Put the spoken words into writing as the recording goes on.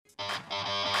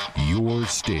Your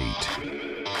state.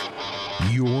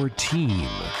 Your team.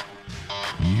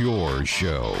 Your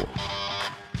show.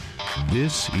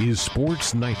 This is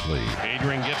Sports Nightly.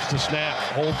 Adrian gets the snap,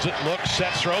 holds it, looks,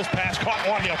 sets, throws, pass, caught,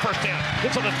 Wandale, first down.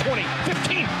 It's on the 20,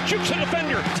 15, shoots the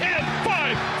defender, 10,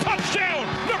 5, touchdown,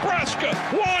 Nebraska.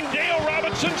 Wandale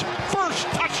Robinson's first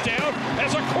touchdown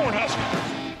as a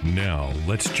Cornhusker. Now,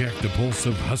 let's check the pulse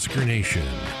of Husker Nation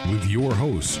with your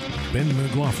hosts, Ben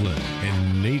McLaughlin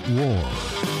and Nate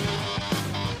Rohr.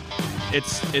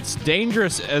 It's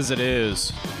dangerous as it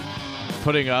is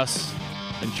putting us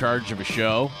in charge of a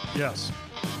show. Yes.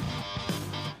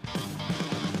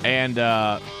 And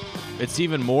it's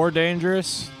even more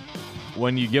dangerous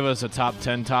when you give us a top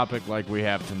 10 topic like we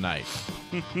have tonight.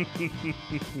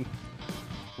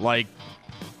 like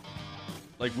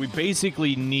we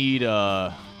basically need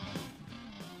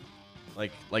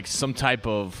like some type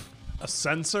of a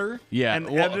censor,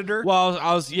 an editor. Well,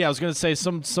 I was going to say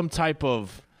some type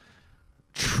of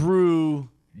true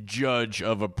judge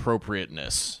of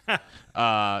appropriateness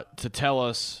to tell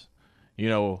us,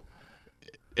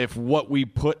 if what we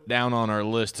put down on our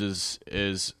list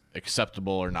is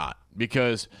acceptable or not.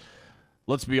 Because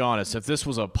let's be honest, if this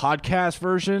was a podcast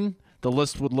version, the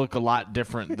list would look a lot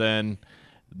different than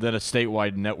a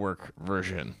statewide network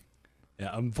version.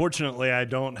 Yeah, unfortunately, I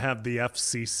don't have the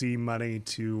FCC money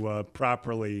to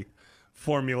properly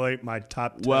formulate my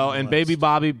top 10 Well, and list. Baby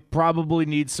Bobby probably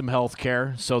needs some health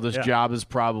care, so this job is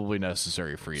probably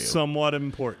necessary for you. Somewhat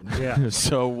important, yeah.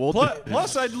 So we'll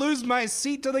plus, I'd lose my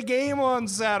seat to the game on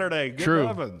Saturday. Good True.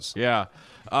 heavens. Yeah.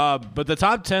 But the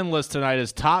top 10 list tonight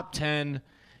is top 10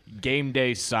 game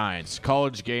day signs,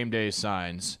 college game day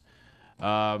signs.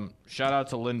 Shout out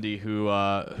to Lindy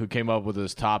who came up with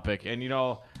this topic. And,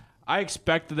 I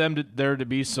expected there to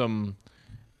be some,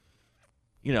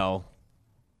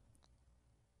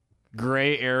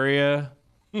 gray area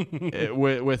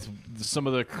with some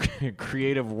of the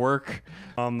creative work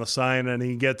on the sign, and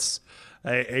he gets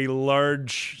a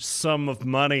large sum of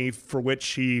money for which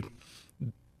he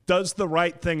does the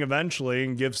right thing eventually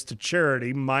and gives to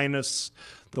charity, minus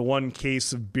the one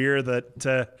case of beer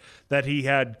that he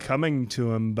had coming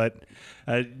to him. But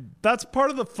that's part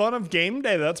of the fun of game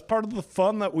day. That's part of the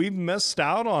fun that we've missed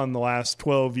out on the last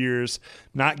 12 years,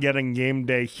 not getting game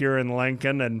day here in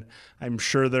Lincoln. And I'm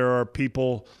sure there are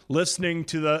people listening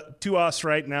to us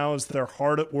right now as they're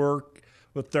hard at work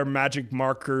with their magic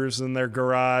markers in their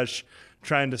garage,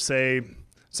 trying to say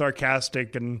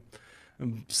sarcastic and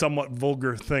somewhat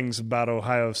vulgar things about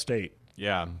Ohio State.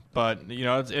 Yeah, but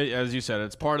as you said,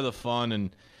 it's part of the fun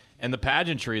and the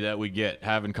pageantry that we get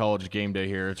having college game day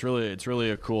here. It's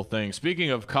really a cool thing. Speaking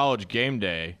of college game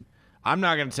day, I'm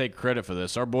not going to take credit for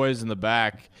this. Our boys in the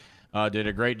back did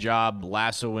a great job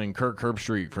lassoing Kirk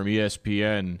Herbstreit from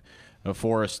ESPN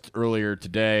for us earlier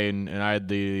today, and I had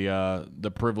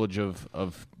the privilege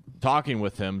of talking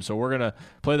with him. So we're gonna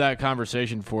play that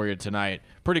conversation for you tonight.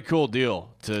 Pretty cool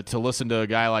deal to listen to a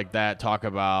guy like that talk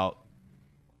about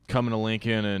coming to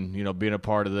Lincoln and being a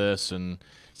part of this, and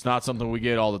it's not something we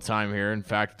get all the time here. In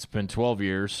fact, it's been 12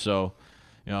 years, so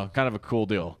kind of a cool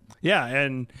deal. Yeah,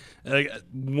 and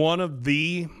one of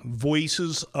the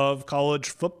voices of college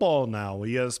football now.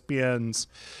 ESPN's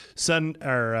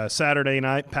Saturday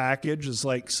night package is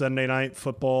like Sunday night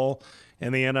football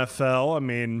in the NFL. I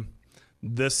mean,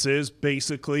 this is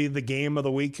basically the game of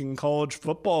the week in college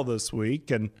football this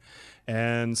week,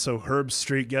 and so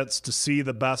Herbstreit gets to see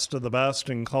the best of the best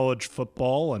in college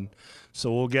football, and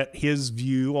so we'll get his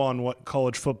view on what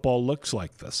college football looks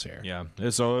like this year. Yeah,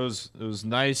 so it was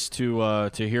nice to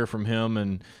hear from him,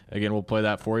 and again, we'll play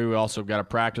that for you. We also got a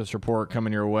practice report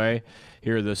coming your way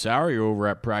here this hour. You're over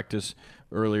at practice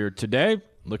earlier today.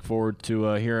 Look forward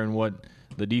to hearing what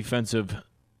the defensive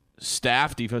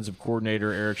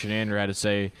coordinator Eric Shenander had to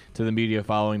say to the media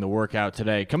following the workout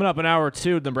today. Coming up in hour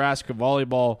 2, the Nebraska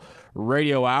Volleyball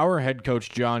Radio Hour. Head coach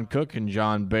John Cook and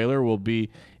John Baylor will be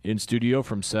in studio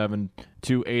from 7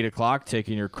 to 8 o'clock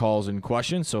taking your calls and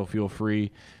questions, so feel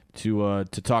free to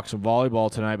talk some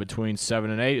volleyball tonight between 7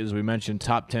 and 8, as we mentioned,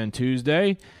 Top 10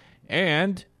 Tuesday.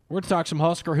 And we're going to talk some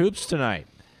Husker hoops tonight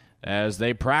as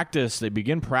they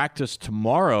begin practice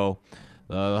tomorrow.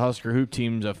 The Husker hoop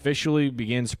team officially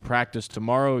begins practice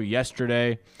tomorrow.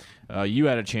 Yesterday, you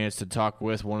had a chance to talk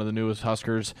with one of the newest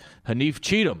Huskers, Haanif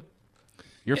Cheatham.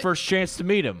 Your first chance to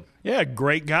meet him. Yeah,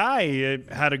 great guy. I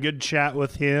had a good chat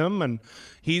with him, and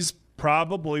he's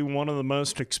probably one of the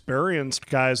most experienced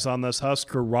guys on this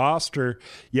Husker roster.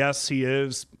 Yes, he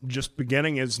is just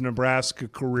beginning his Nebraska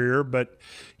career, but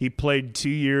he played 2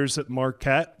 years at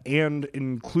Marquette and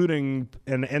including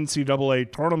an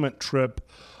NCAA tournament trip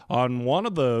on one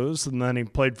of those, and then he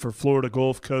played for Florida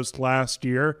Gulf Coast last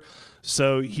year.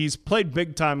 So he's played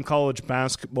big-time college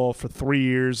basketball for 3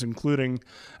 years, including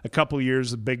a couple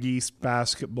years of Big East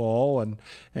basketball.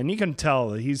 And you can tell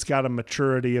that he's got a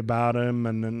maturity about him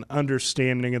and an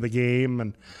understanding of the game.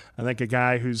 And I think a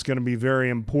guy who's going to be very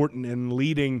important in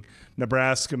leading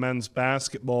Nebraska men's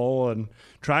basketball and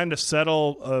trying to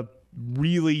settle a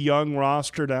really young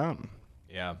roster down.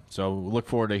 Yeah, so look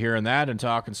forward to hearing that and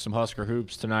talking some Husker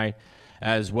hoops tonight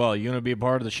as well. You want to be a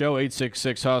part of the show?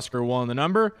 866-HUSKER-1, the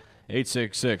number.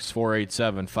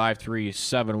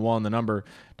 866-487-5371, the number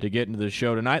to get into the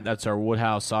show tonight. That's our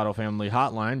Woodhouse Auto Family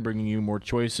Hotline, bringing you more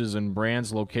choices in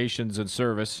brands, locations, and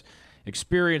service.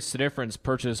 Experience the difference.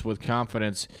 Purchase with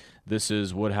confidence. This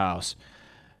is Woodhouse.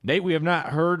 Nate, we have not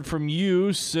heard from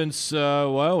you since, we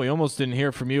almost didn't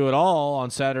hear from you at all on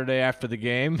Saturday after the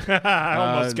game. I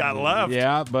almost got left.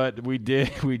 Yeah, but we did.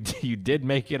 You did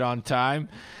make it on time.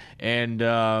 And,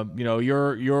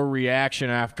 your reaction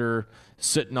after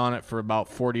sitting on it for about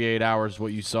 48 hours,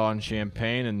 what you saw in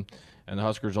Champaign, and the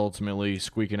Huskers ultimately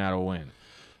squeaking out a win.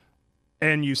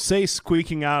 And you say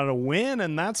squeaking out a win,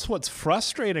 and that's what's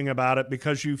frustrating about it,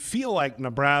 because you feel like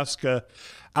Nebraska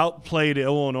outplayed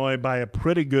Illinois by a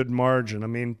pretty good margin. I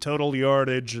mean, total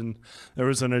yardage, and there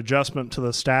was an adjustment to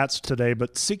the stats today,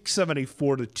 but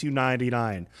 674 to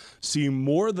 299. So you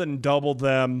more than double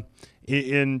them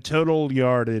in total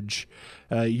yardage.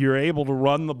 You're able to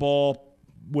run the ball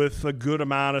with a good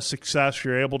amount of success.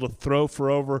 You're able to throw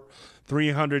for over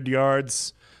 300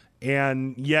 yards,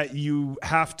 and yet you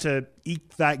have to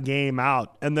eke that game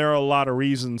out. And there are a lot of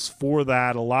reasons for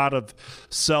that, a lot of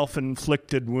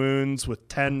self-inflicted wounds with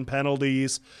 10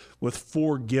 penalties, with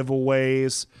 4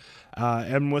 giveaways,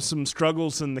 and with some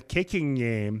struggles in the kicking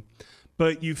game.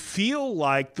 But you feel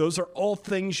like those are all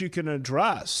things you can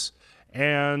address.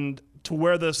 And to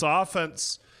where this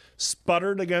offense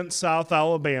sputtered against South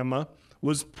Alabama,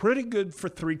 was pretty good for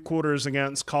 3 quarters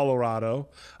against Colorado,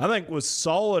 I think was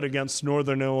solid against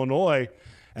Northern Illinois,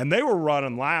 and they were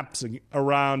running laps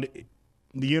around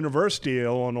the University of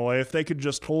Illinois if they could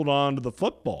just hold on to the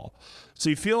football.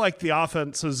 So you feel like the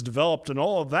offense has developed, and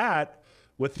all of that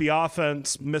with the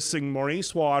offense missing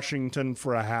Maurice Washington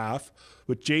for a half,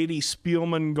 with J.D.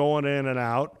 Spielman going in and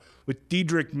out, with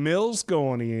Dedrick Mills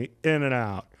going in and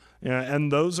out.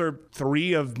 And those are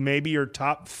 3 of maybe your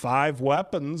top 5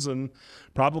 weapons and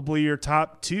probably your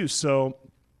top 2. So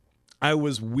I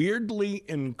was weirdly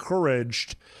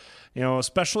encouraged,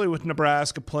 especially with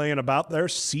Nebraska playing about their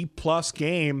C-plus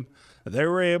game. They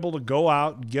were able to go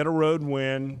out, get a road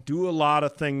win, do a lot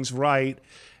of things right,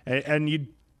 and you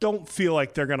don't feel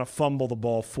like they're going to fumble the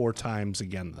ball 4 times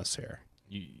again this year.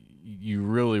 You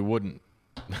really wouldn't.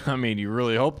 I mean, you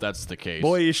really hope that's the case.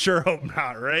 Boy, you sure hope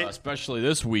not, right? Especially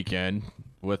this weekend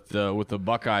with the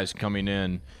Buckeyes coming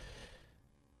in.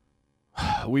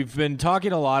 We've been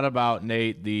talking a lot about,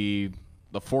 Nate, the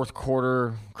fourth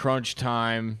quarter crunch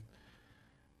time.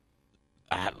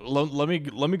 Let me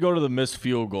go to the missed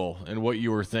field goal and what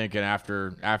you were thinking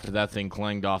after that thing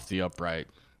clanged off the upright.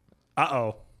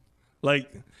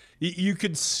 Like, you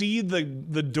could see the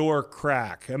door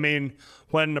crack. I mean,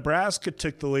 when Nebraska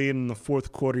took the lead in the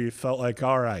fourth quarter, you felt like,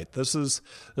 all right, this is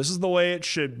the way it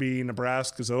should be.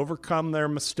 Nebraska's overcome their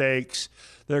mistakes.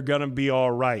 They're going to be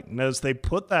all right. And as they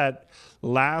put that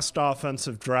last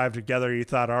offensive drive together, you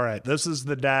thought, all right, this is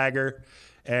the dagger,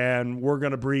 and we're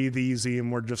going to breathe easy, and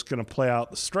we're just going to play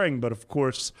out the string. But, of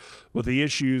course, with the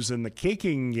issues in the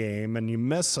kicking game, and you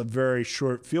miss a very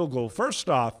short field goal, first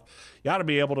off, you got to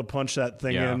be able to punch that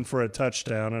thing in for a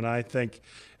touchdown, and I think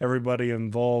everybody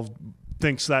involved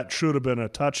thinks that should have been a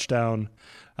touchdown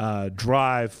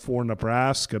drive for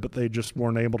Nebraska, but they just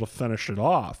weren't able to finish it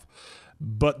off.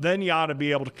 But then you ought to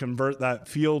be able to convert that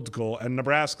field goal, and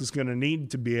Nebraska's going to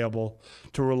need to be able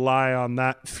to rely on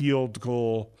that field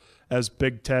goal as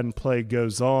Big Ten play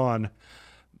goes on.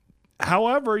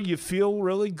 However, you feel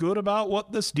really good about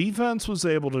what this defense was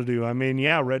able to do. I mean,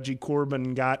 Reggie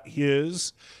Corbin got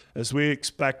his, as we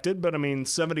expected, but,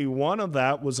 71 of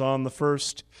that was on the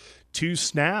first 2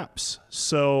 snaps.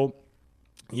 So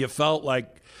you felt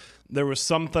like there was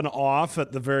something off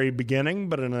at the very beginning,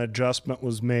 but an adjustment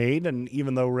was made. And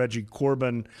even though Reggie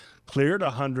Corbin cleared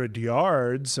 100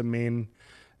 yards,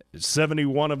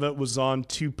 71 of it was on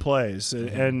 2 plays.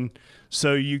 Mm-hmm. And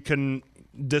so you can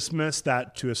dismiss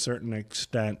that to a certain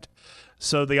extent.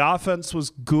 So the offense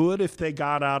was good if they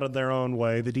got out of their own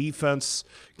way. The defense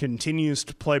continues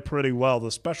to play pretty well.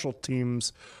 The special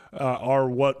teams are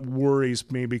what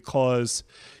worries me, because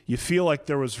you feel like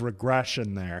there was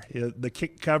regression there. The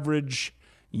kick coverage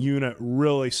unit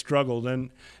really struggled. And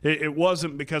it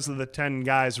wasn't because of the 10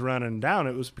 guys running down.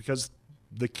 It was because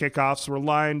the kickoffs were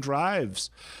line drives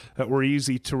that were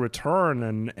easy to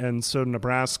return. And so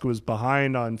Nebraska was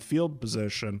behind on field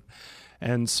position.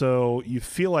 And so you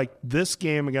feel like this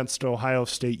game against Ohio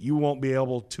State, you won't be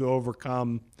able to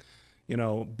overcome,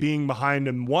 being behind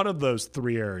in one of those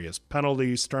three areas,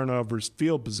 penalties, turnovers,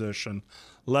 field position,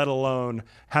 let alone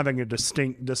having a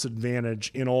distinct disadvantage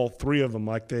in all three of them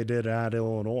like they did at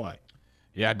Illinois.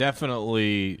 Yeah,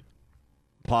 definitely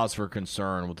pause for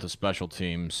concern with the special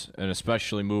teams, and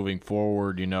especially moving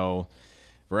forward,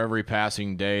 for every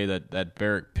passing day that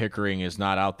Barrett Pickering is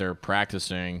not out there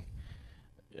practicing,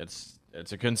 it's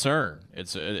a concern.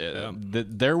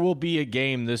 There will be a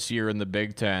game this year in the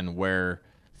Big Ten where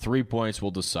 3 points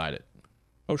will decide it.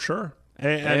 Oh, sure.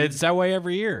 And it's that way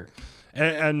every year.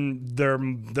 And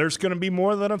there's going to be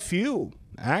more than a few,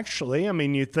 actually. I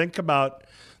mean, you think about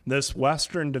this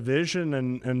Western Division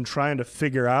and trying to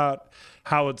figure out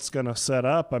how it's going to set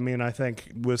up. I mean, I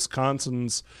think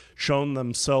Wisconsin's shown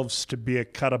themselves to be a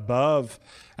cut above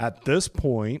at this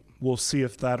point. We'll see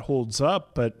if that holds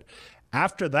up. But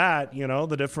after that,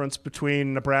 the difference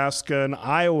between Nebraska and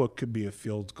Iowa could be a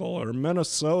field goal, or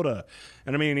Minnesota.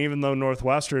 And I mean, even though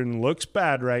Northwestern looks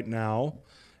bad right now,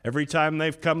 every time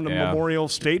they've come to Memorial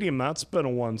Stadium, that's been a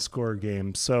one-score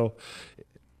game. So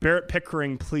Barrett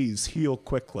Pickering, please heal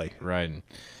quickly. Right.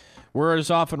 We're as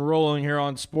off and rolling here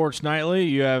on Sports Nightly.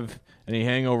 You have any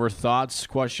hangover thoughts,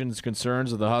 questions,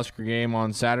 concerns of the Husker game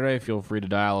on Saturday? Feel free to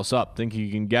dial us up. Think you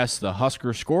can guess the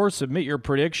Husker score? Submit your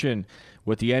prediction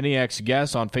with the NEX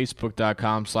Guess on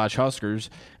Facebook.com/Huskers,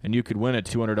 and you could win a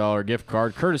 $200 gift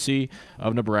card courtesy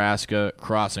of Nebraska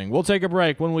Crossing. We'll take a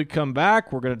break. When we come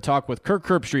back, we're going to talk with Kirk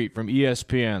Herbstreit from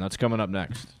ESPN. That's coming up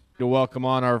next. To welcome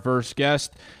on our first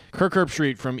guest, Kirk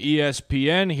Herbstreit from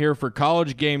ESPN, here for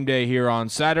College Game Day here on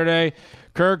Saturday.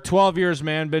 Kirk, 12 years,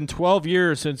 man. Been 12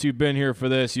 years since you've been here for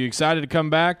this. You excited to come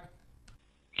back?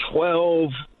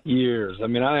 12 years. I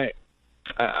mean, I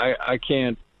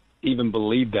can't even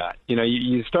believe that.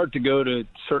 You start to go to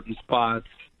certain spots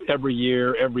every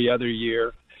year, every other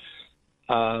year.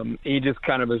 You just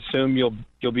kind of assume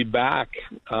you'll be back,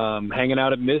 hanging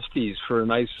out at Misty's for a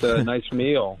nice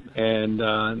meal, and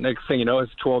next thing you know,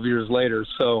 it's 12 years later.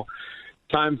 So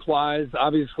time flies.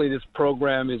 Obviously, this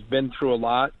program has been through a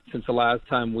lot since the last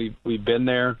time we've been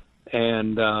there,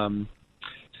 and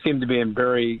seem to be in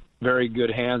very, very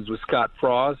good hands with Scott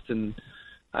Frost. And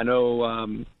I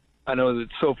know that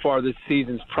so far this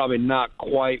season's probably not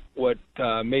quite what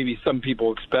maybe some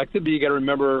people expected, but you got to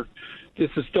remember, this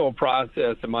is still a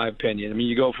process, in my opinion. I mean,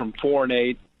 you go from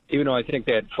 4-8, even though I think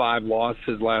they had 5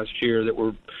 losses last year that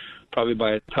were probably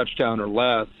by a touchdown or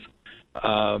less.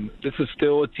 This is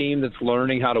still a team that's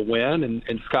learning how to win,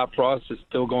 and Scott Frost is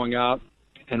still going out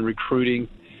and recruiting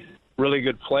really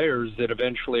good players that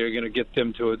eventually are going to get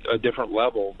them to a different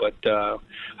level. But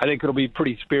I think it'll be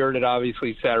pretty spirited,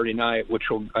 obviously, Saturday night, which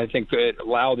will, I think,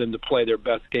 allow them to play their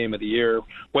best game of the year.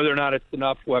 Whether or not it's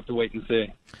enough, we'll have to wait and see.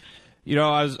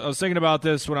 I was thinking about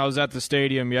this when I was at the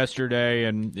stadium yesterday,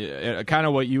 and kind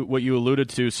of what you alluded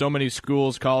to. So many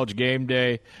schools, College Game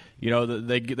Day,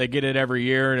 they get it every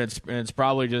year, and it's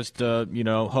probably just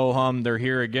ho hum. They're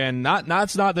here again.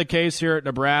 That's not the case here at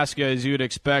Nebraska, as you'd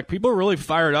expect. People are really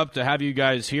fired up to have you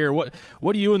guys here. What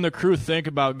do you and the crew think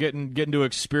about getting to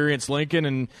experience Lincoln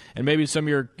and maybe some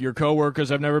of your coworkers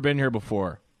have never been here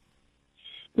before?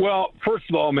 Well, first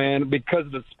of all, man, because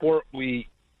of the sport we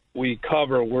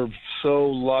cover, we're so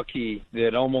lucky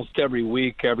that almost every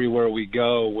week, everywhere we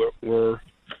go, we're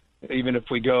even if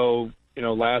we go,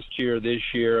 last year, this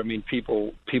year, I mean,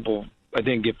 people I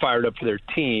think get fired up for their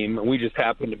team, and we just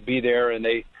happen to be there, and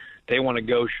they want to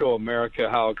go show America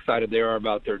how excited they are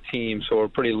about their team. So we're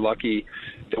pretty lucky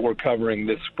that we're covering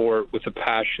this sport with a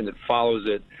passion that follows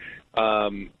it.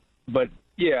 But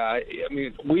yeah, I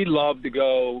mean, I love to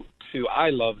go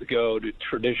to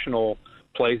traditional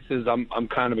places. I'm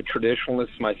kind of a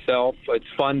traditionalist myself. It's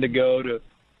fun to go to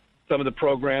some of the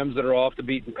programs that are off the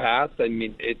beaten path. I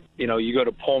mean, you go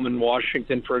to Pullman,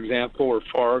 Washington, for example, or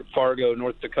Fargo,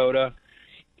 North Dakota.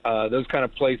 Those kind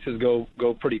of places go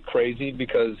pretty crazy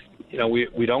because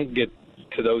we don't get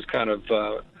to those kind of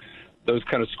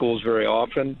schools very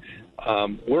often.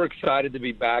 We're excited to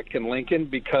be back in Lincoln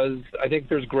because I think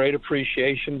there's great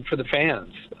appreciation for the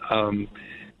fans.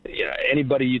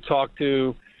 Anybody you talk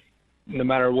to, no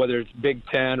matter whether it's Big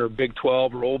 10 or Big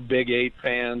 12 or old Big 8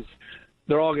 fans,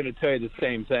 they're all going to tell you the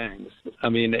same things. I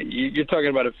mean, you're talking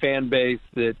about a fan base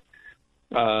that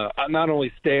not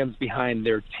only stands behind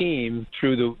their team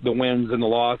through the wins and the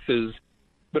losses,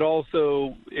 but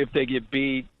also if they get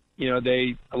beat,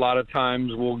 they a lot of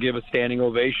times will give a standing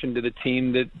ovation to the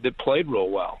team that played real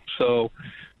well. So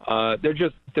they're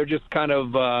just kind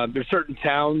of there's certain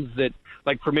towns that,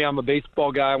 like for me, I'm a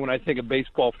baseball guy. When I think of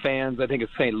baseball fans, I think of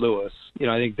St. Louis.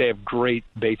 I think they have great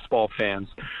baseball fans.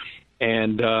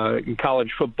 And in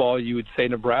college football, you would say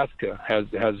Nebraska has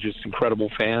just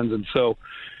incredible fans. And so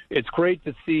it's great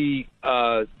to see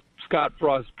Scott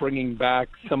Frost bringing back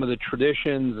some of the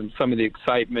traditions and some of the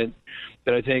excitement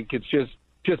that I think it's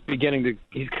just beginning to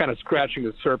 – he's kind of scratching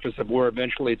the surface of where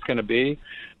eventually it's going to be.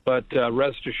 But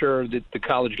rest assured that the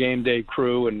College Game Day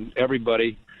crew and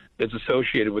everybody that's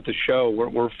associated with the show,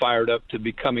 we're fired up to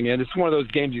be coming in. It's one of those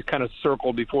games you kind of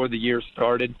circled before the year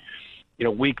started.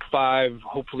 Week 5,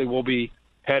 hopefully we'll be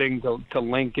heading to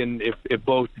Lincoln if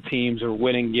both teams are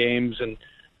winning games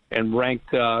and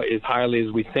ranked as highly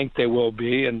as we think they will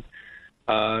be. And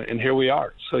here we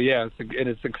are. So, yeah,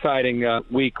 it's exciting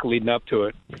week leading up to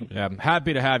it. Yeah, I'm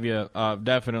happy to have you,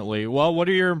 definitely. Well, what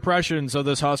are your impressions of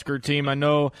this Husker team? I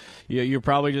know you're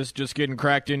probably just getting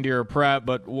cracked into your prep,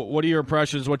 but what are your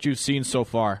impressions, what you've seen so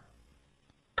far?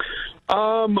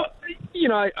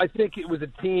 I think it was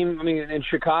a team. I mean, in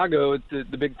Chicago, at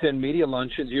the Big Ten media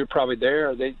luncheons, you're probably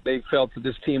there. They felt that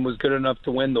this team was good enough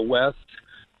to win the West,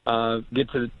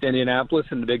 get to Indianapolis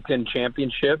in the Big Ten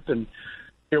championship, and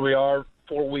here we are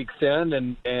 4 weeks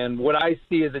in. And what I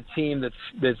see is a team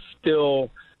that's still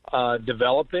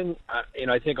developing.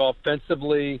 I think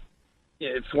offensively,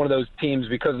 it's one of those teams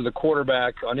because of the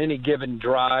quarterback on any given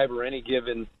drive or any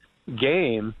given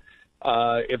game.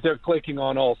 If they're clicking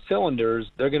on all cylinders,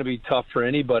 they're going to be tough for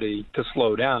anybody to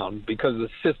slow down because of the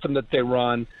system that they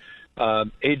run.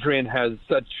 Adrian has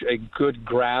such a good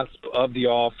grasp of the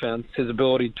offense. His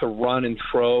ability to run and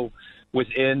throw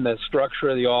within the structure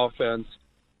of the offense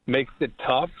makes it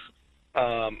tough.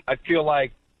 I feel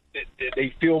like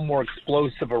they feel more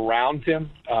explosive around him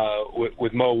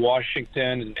with Mo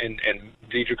Washington and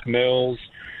Dedrick Mills.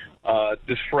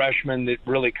 This freshman that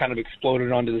really kind of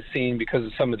exploded onto the scene because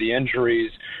of some of the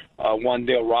injuries.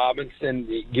 Wandale Robinson,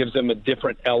 it gives him a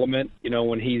different element,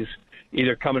 when he's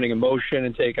either coming in motion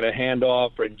and taking a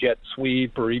handoff or a jet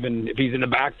sweep, or even if he's in the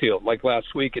backfield like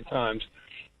last week at times.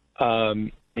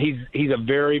 He's a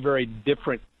very, very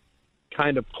different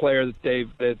kind of player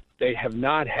that they have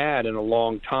not had in a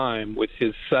long time with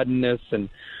his suddenness and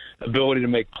ability to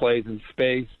make plays in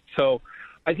space. So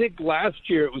I think last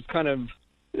year it was kind of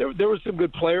there were some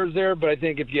good players there, but I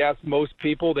think if you ask most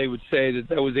people, they would say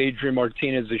that was Adrian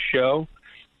Martinez's show,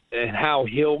 and how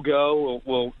he'll go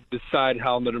will decide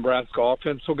how the Nebraska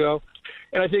offense will go.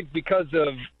 And I think because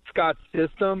of Scott's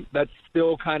system, that's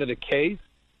still kind of the case.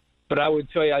 But I would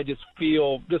tell you, I just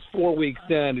feel just 4 weeks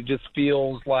in, it just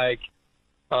feels like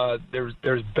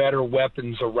there's better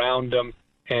weapons around them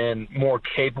and more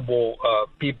capable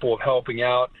people of helping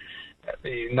out.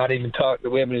 We haven't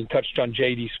even touched on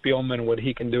J.D. Spielman and what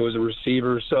he can do as a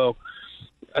receiver. So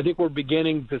I think we're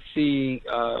beginning to see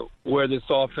where this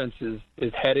offense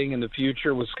is heading in the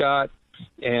future with Scott.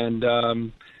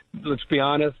 And let's be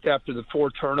honest, after the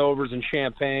 4 turnovers in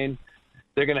Champaign,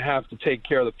 they're going to have to take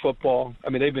care of the football. I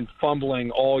mean, they've been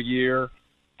fumbling all year,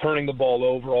 turning the ball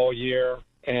over all year,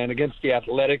 and against the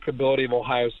athletic ability of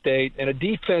Ohio State and a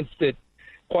defense that,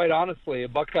 quite honestly, a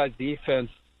Buckeyes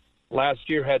defense last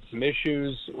year had some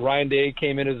issues. Ryan Day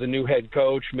came in as a new head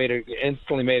coach,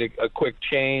 instantly made a quick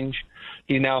change.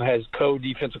 He now has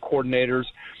co-defensive coordinators.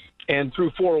 And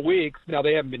through 4 weeks, now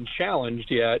they haven't been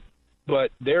challenged yet,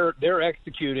 but they're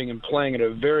executing and playing at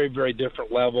a very, very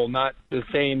different level, not the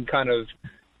same kind of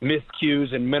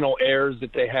miscues and mental errors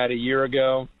that they had a year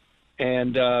ago.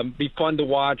 And be fun to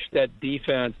watch that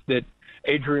defense that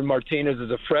Adrian Martinez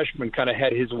as a freshman kind of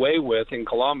had his way with in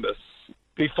Columbus.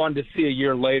 Be fun to see a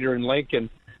year later in Lincoln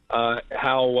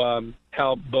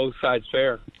how both sides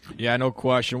fare. Yeah, no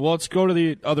question. Well, let's go to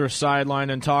the other sideline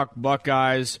and talk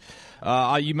Buckeyes.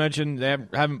 You mentioned they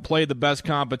haven't played the best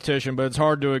competition, but it's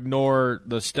hard to ignore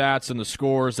the stats and the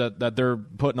scores that they're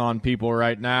putting on people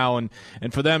right now. And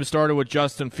for them, it started with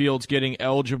Justin Fields getting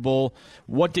eligible.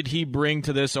 What did he bring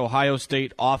to this Ohio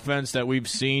State offense that we've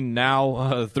seen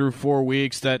now through 4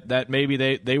 weeks that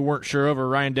maybe they weren't sure of, or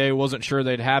Ryan Day wasn't sure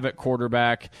they'd have at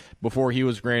quarterback before he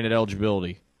was granted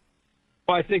eligibility?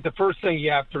 Well, I think the first thing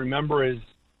you have to remember is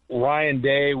Ryan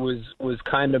Day was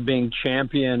kind of being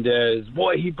championed as,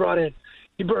 boy, he brought an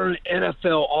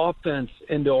NFL offense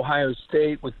into Ohio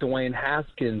State with Dwayne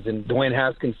Haskins, and Dwayne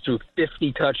Haskins threw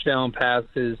 50 touchdown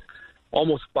passes,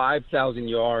 almost 5,000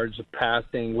 yards of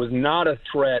passing, was not a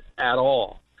threat at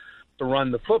all to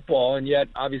run the football, and yet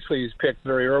obviously he was picked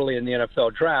very early in the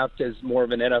NFL draft as more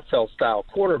of an NFL-style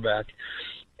quarterback.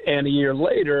 And a year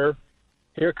later,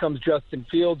 here comes Justin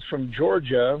Fields from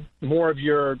Georgia, more of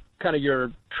your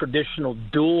traditional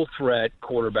dual threat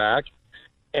quarterback.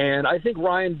 And I think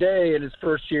Ryan Day, in his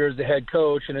first year as the head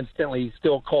coach, and incidentally he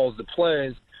still calls the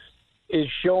plays, is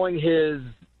showing his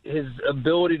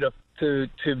ability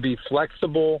to be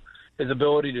flexible, his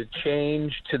ability to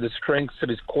change to the strengths of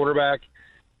his quarterback.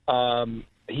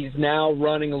 He's now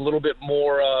running a little bit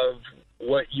more of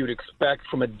what you'd expect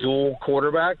from a dual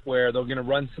quarterback, where they're going to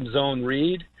run some zone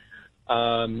read.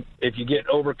 If you get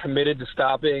overcommitted to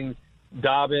stopping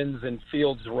Dobbins and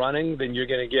Fields running, then you're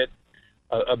going to get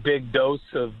a big dose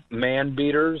of man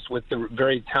beaters with the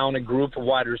very talented group of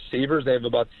wide receivers. They have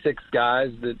about 6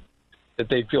 guys that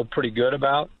they feel pretty good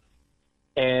about.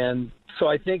 And so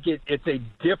I think it's a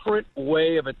different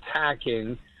way of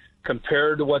attacking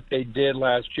compared to what they did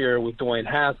last year with Dwayne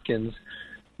Haskins.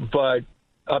 But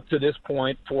up to this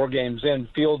point, 4 games in,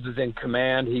 Fields is in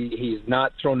command. He's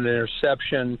not thrown an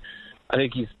interception. I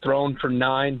think he's thrown for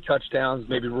 9 touchdowns,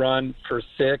 maybe run for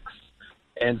 6.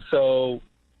 And so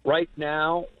right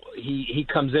now he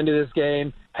comes into this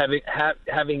game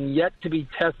having yet to be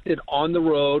tested on the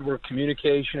road where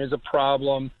communication is a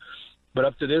problem, but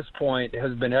up to this point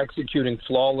has been executing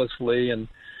flawlessly. And,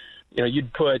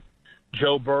 you'd put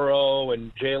Joe Burrow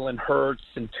and Jalen Hurts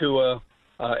and Tua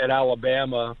at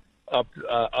Alabama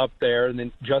up there, and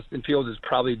then Justin Fields is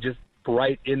probably just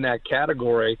right in that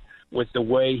category with the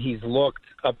way he's looked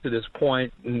up to this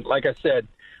point. And like I said,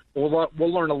 we'll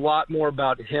learn a lot more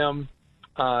about him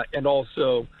and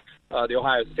also the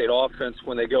Ohio State offense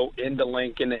when they go into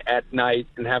Lincoln at night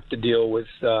and have to deal with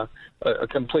a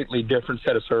completely different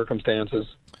set of circumstances.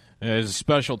 He's a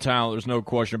special talent. There's no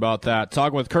question about that.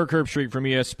 Talking with Kirk Herbstreit from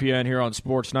ESPN here on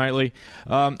Sports Nightly.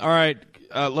 All right,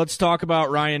 let's talk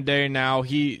about Ryan Day now.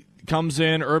 He comes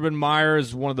in. Urban Meyer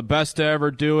is one of the best to ever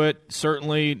do it,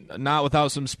 certainly not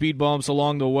without some speed bumps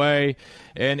along the way.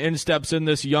 And in steps in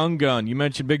this young gun. You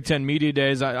mentioned Big Ten Media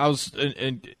Days. I was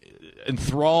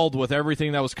enthralled with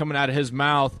everything that was coming out of his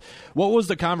mouth. What was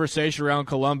the conversation around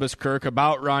Columbus, Kirk,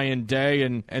 about Ryan Day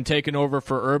and taking over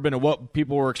for Urban and what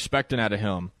people were expecting out of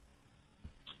him?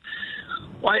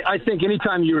 Well, I think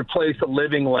anytime you replace a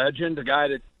living legend, a guy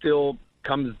that still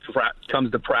comes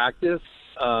to practice,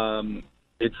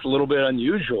 it's a little bit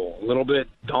unusual, a little bit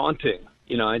daunting.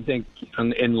 I think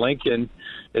in Lincoln,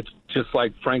 it's just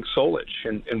like Frank Solich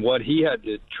and what he had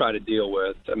to try to deal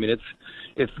with. I mean,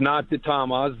 it's not that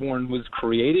Tom Osborne was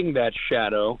creating that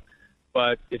shadow,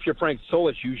 but if you're Frank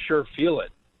Solich, you sure feel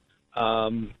it.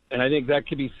 And I think that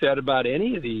could be said about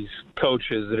any of these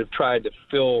coaches that have tried to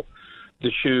fill the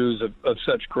shoes of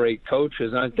such great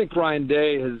coaches. And I think Ryan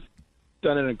Day has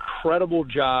done an incredible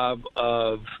job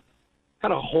of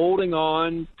kind of holding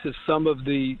on to some of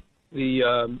the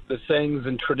things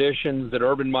and traditions that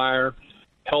Urban Meyer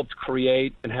helped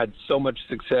create and had so much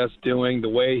success doing, the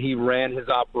way he ran his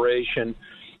operation.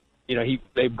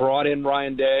 They brought in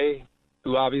Ryan Day,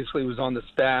 who obviously was on the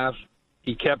staff.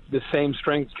 He kept the same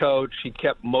strength coach. He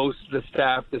kept most of the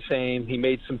staff the same. He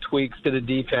made some tweaks to the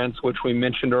defense, which we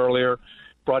mentioned earlier,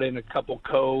 brought in a couple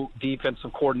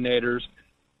co-defensive coordinators.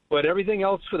 But everything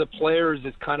else for the players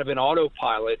is kind of an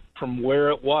autopilot from where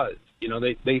it was.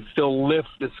 They still lift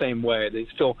the same way. They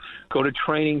still go to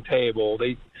training table.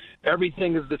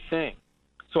 Everything is the same.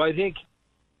 So I think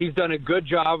he's done a good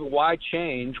job. Why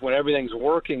change when everything's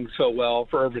working so well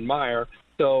for Urban Meyer?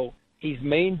 So he's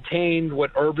maintained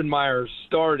what Urban Meyer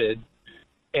started,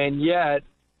 and yet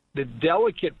the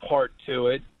delicate part to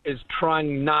it is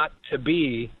trying not to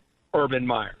be Urban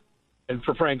Meyer. And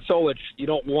for Frank Solich, you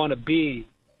don't want to be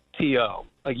T.O.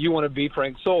 Like, you want to be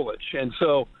Frank Solich. And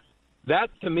so that,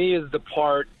 to me, is the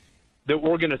part that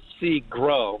we're going to see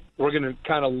grow. We're going to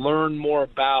kind of learn more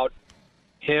about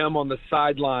him on the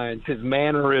sidelines, his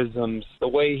mannerisms, the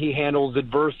way he handles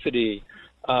adversity,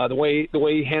 the way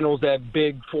he handles that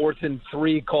big 4th and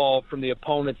 3 call from the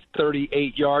opponent's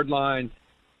 38-yard line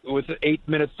with 8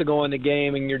 minutes to go in the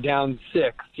game and you're down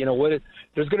 6.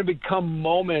 There's going to become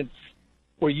moments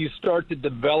where you start to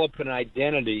develop an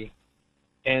identity.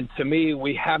 And to me,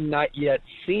 we have not yet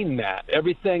seen that.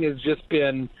 Everything has just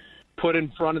been put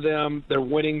in front of them. They're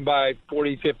winning by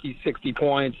 40, 50, 60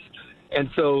 points. And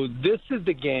so this is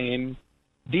the game,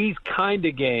 these kind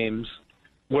of games,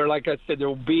 where, like I said, there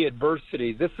will be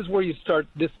adversity. This is where you start.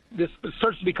 This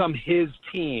starts to become his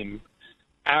team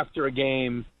after a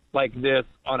game like this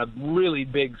on a really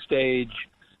big stage.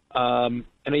 And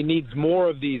he needs more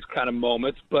of these kind of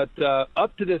moments. But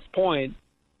up to this point,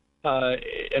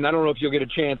 and I don't know if you'll get a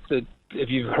chance to, if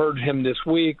you've heard him this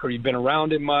week or you've been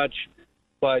around him much,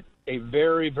 but a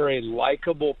very, very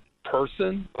likable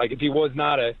person. Like, if he was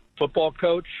not a football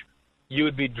coach, you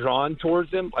would be drawn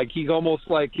towards him. Like, he's almost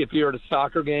like if you're at a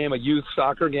soccer game, a youth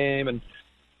soccer game, and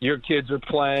your kids are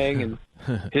playing and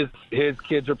his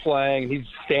kids are playing, and he's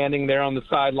standing there on the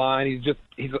sideline.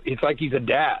 It's like he's a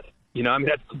dad. You know, I mean,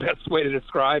 that's the best way to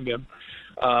describe him.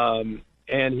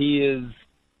 And he is,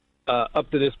 up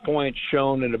to this point,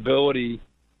 shown an ability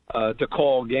to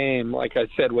call game. Like I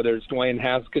said, whether it's Dwayne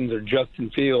Haskins or Justin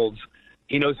Fields,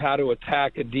 he knows how to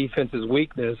attack a defense's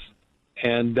weakness.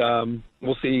 And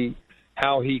we'll see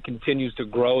how he continues to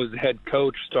grow as a head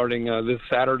coach starting this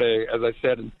Saturday, as I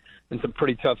said, in some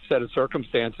pretty tough set of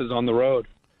circumstances on the road.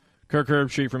 Kirk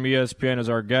Herbstreit from ESPN is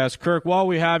our guest. Kirk, while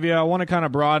we have you, I want to kind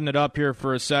of broaden it up here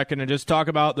for a second and just talk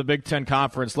about the Big Ten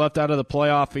Conference. Left out of the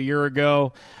playoff a year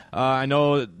ago. I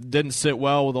know it didn't sit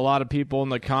well with a lot of people in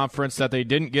the conference that they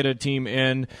didn't get a team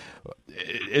in.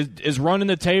 Is running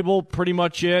the table pretty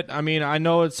much it? I mean, I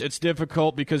know it's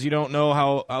difficult because you don't know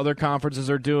how other conferences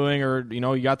are doing, or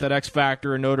you got that X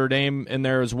factor in Notre Dame in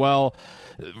there as well.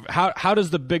 How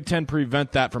does the Big Ten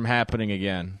prevent that from happening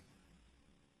again?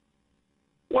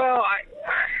 Well,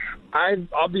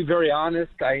 I'll be very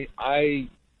honest. I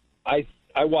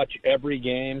watch every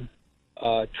game,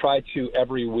 try to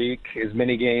every week, as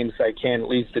many games as I can, at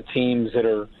least the teams that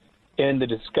are in the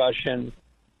discussion.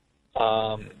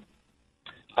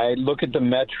 I look at the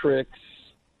metrics.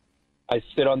 I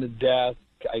sit on the desk.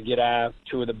 I get asked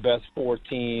who are the best 4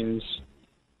 teams.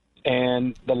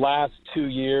 And the last 2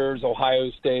 years, Ohio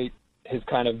State has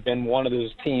kind of been one of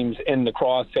those teams in the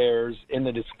crosshairs, in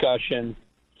the discussion.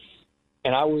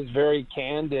 And I was very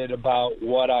candid about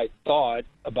what I thought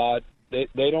about. They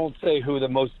don't say who are the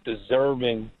most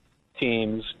deserving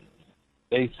teams.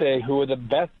 They say who are the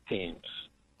best teams.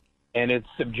 And it's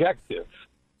subjective.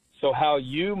 So how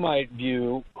you might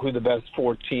view who the best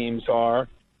 4 teams are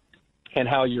and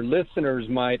how your listeners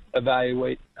might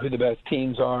evaluate who the best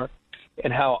teams are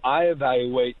and how I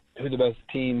evaluate who the best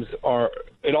teams are,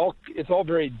 it's all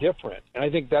very different. And I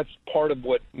think that's part of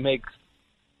what makes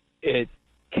it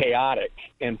chaotic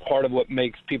and part of what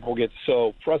makes people get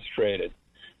so frustrated.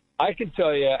 I can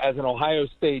tell you, as an Ohio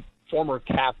State former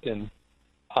captain,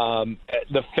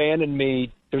 the fan in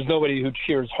me, there's nobody who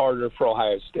cheers harder for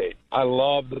Ohio State. I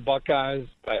love the Buckeyes.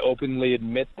 I openly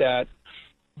admit that.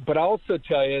 But I also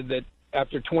tell you that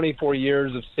after 24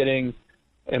 years of sitting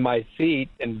in my seat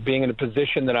and being in a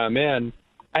position that I'm in,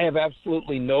 I have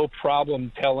absolutely no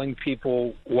problem telling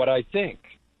people what I think,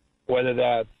 whether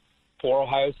that's for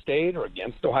Ohio State or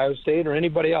against Ohio State or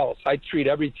anybody else. I treat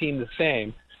every team the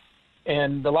same.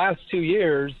 And the last 2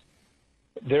 years,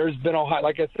 there's been,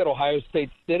 like I said, Ohio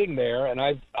State sitting there, and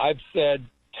I've said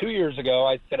 2 years ago,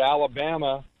 I said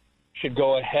Alabama should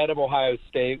go ahead of Ohio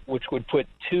State, which would put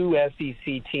 2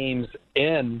 SEC teams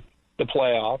in the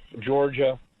playoff,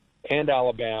 Georgia and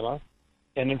Alabama.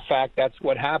 And, in fact, that's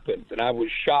what happened. And I was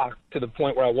shocked to the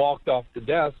point where I walked off the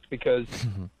desk because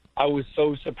I was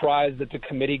so surprised that the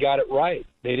committee got it right.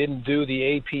 They didn't do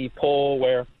the AP poll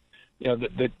where,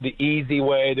 the easy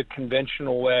way, the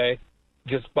conventional way,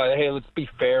 just by, hey, let's be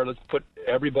fair. Let's put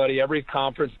every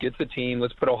conference gets a team.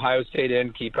 Let's put Ohio State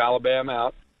in, keep Alabama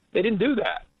out. They didn't do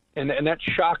that. And that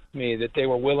shocked me that they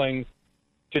were willing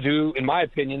to do, in my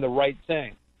opinion, the right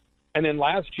thing. And then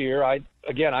last year, I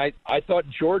thought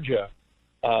Georgia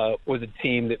was a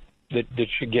team that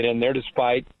should get in there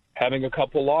despite having a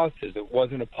couple losses. It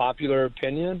wasn't a popular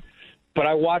opinion, but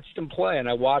I watched them play, and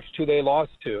I watched who they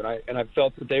lost to, and I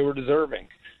felt that they were deserving.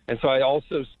 And so I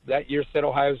also that year said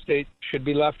Ohio State should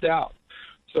be left out.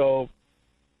 So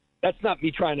that's not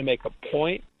me trying to make a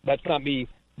point. That's not me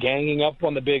ganging up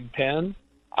on the Big Ten.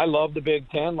 I love the Big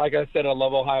Ten. Like I said, I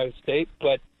love Ohio State,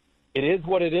 but it is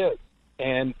what it is.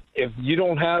 And if you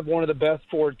don't have one of the best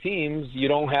 4 teams, you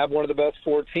don't have one of the best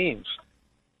 4 teams.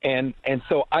 And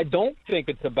so I don't think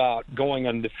it's about going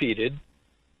undefeated.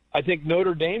 I think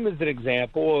Notre Dame is an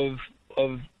example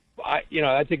of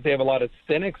I think they have a lot of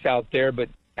cynics out there, but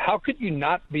how could you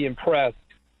not be impressed,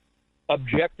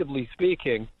 objectively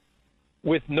speaking,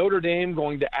 with Notre Dame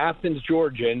going to Athens,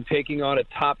 Georgia, and taking on a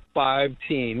top 5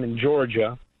 team in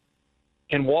Georgia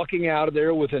and walking out of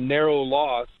there with a narrow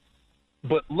loss,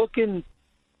 but looking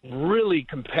really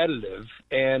competitive.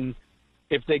 And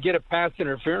if they get a pass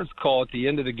interference call at the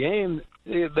end of the game,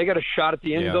 they got a shot at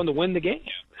the end zone to win the game.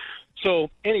 So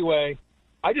anyway,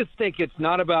 I just think it's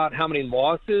not about how many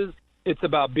losses. It's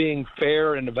about being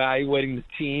fair and evaluating the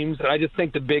teams. And I just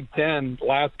think the Big Ten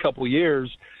last couple of years,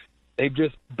 they've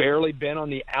just barely been on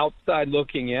the outside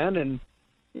looking in. And,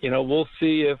 we'll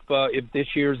see if this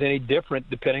year's any different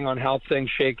depending on how things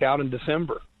shake out in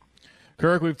December.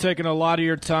 Kirk, we've taken a lot of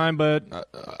your time, but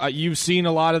you've seen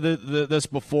a lot of this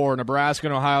before, Nebraska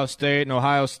and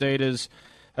Ohio State is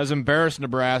has embarrassed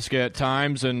Nebraska at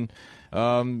times, and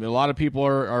a lot of people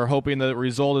are hoping that the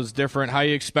result is different. How are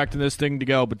you expecting this thing to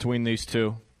go between these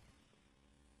two?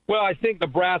 Well, I think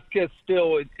Nebraska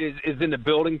still is in the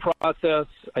building process.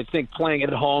 I think playing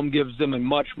at home gives them a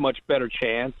much, much better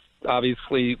chance,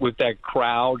 obviously, with that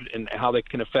crowd and how they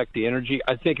can affect the energy.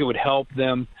 I think it would help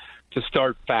them to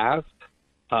start fast.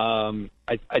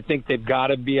 I think they've got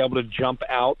to be able to jump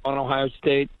out on Ohio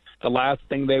State. The last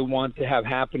thing they want to have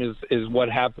happen is what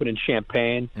happened in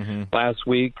Champaign last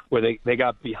week, where they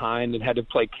got behind and had to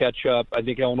play catch-up. I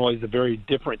think Illinois is a very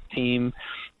different team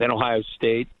than Ohio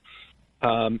State.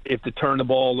 If they turn the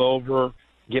ball over,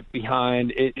 get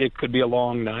behind, it could be a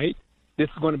long night. This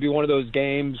is going to be one of those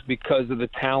games because of the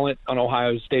talent on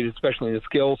Ohio State, especially in the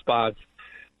skill spots,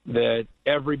 that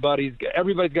everybody's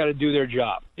got to do their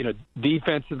job. You know,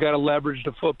 defense has got to leverage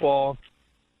the football.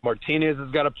 Martinez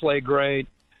has got to play great.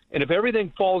 And if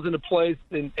everything falls into place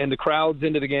and the crowd's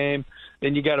into the game,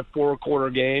 then you got a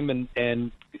 4-quarter game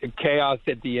and chaos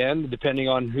at the end, depending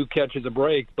on who catches a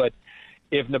break. But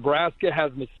if Nebraska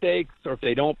has mistakes or if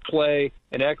they don't play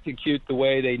and execute the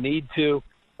way they need to,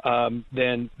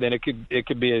 then it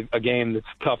could be a game that's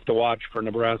tough to watch for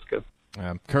Nebraska.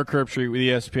 Kirk Herbstreit with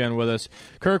ESPN with us.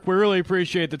 Kirk, we really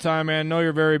appreciate the time, man. Know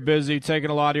you're very busy, taking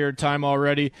a lot of your time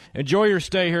already. Enjoy your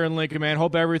stay here in Lincoln, man.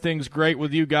 Hope everything's great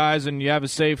with you guys and you have a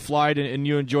safe flight and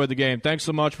you enjoy the game. Thanks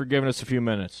so much for giving us a few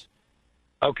minutes.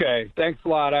 Okay, thanks a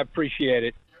lot. I appreciate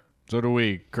it. So do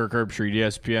we. Kirk Herbstreit,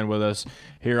 ESPN, with us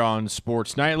here on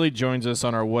Sports Nightly. Joins us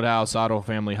on our Woodhouse Auto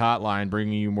Family Hotline,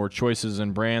 bringing you more choices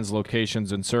in brands,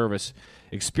 locations, and service.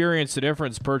 Experience the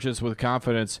difference. Purchase with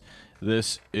confidence.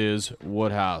 This is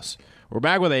Woodhouse. We're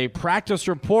back with a practice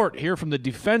report here from the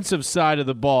defensive side of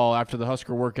the ball after the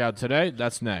Husker workout today.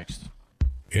 That's next.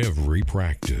 Every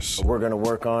practice. We're going to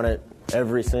work on it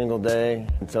every single day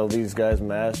until these guys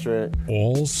master it.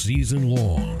 All season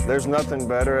long. There's nothing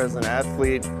better as an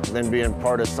athlete than being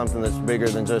part of something that's bigger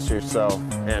than just yourself.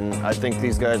 And I think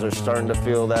these guys are starting to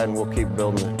feel that, and we'll keep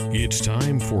building it. It's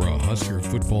time for a Husker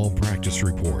Football Practice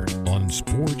Report on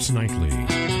Sports Nightly.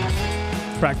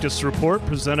 Practice report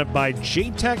presented by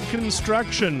J-Tech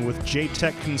Construction. With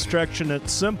J-Tech Construction,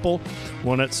 it's simple.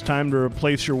 When it's time to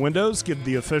replace your windows, give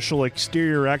the official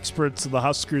exterior experts of the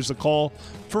Huskers a call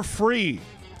for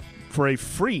a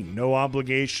free,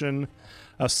 no-obligation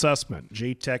assessment.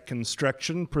 J-Tech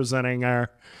Construction presenting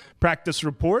our practice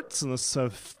reports. And this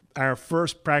is our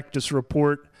first practice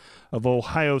report of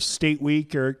Ohio State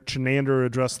Week. Eric Chenander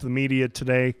addressed the media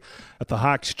today at the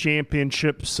Hawks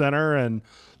Championship Center. And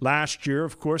last year,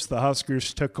 of course, the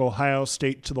Huskers took Ohio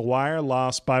State to the wire,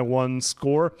 lost by 1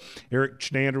 score. Eric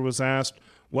Chenander was asked,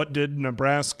 what did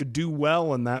Nebraska do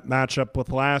well in that matchup with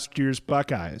last year's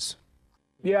Buckeyes?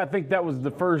 Yeah, I think that was the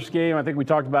first game. I think we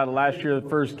talked about it last year, the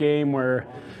first game where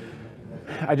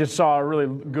I just saw a really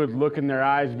good look in their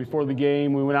eyes before the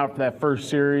game. We went out for that first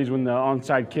series when the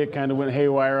onside kick kind of went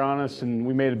haywire on us, and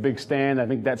we made a big stand. I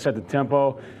think that set the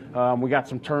tempo. We got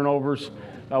some turnovers,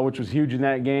 which was huge in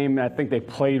that game. I think they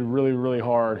played really, really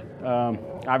hard.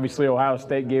 Obviously, Ohio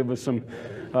State gave us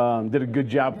did a good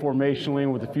job formationally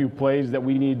with a few plays that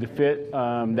we needed to fit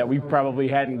that we probably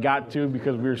hadn't got to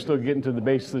because we were still getting to the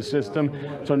base of the system.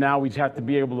 So now we have to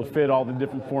be able to fit all the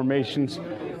different formations.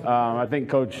 I think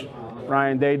Coach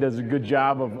Ryan Day does a good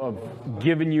job of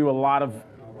giving you a lot of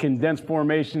condensed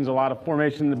formations, a lot of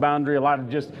formation in the boundary, a lot of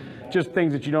just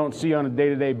things that you don't see on a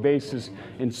day-to-day basis.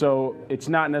 And so it's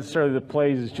not necessarily the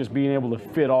plays, it's just being able to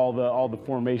fit all the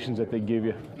formations that they give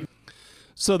you.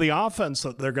 So the offense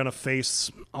that they're going to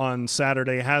face on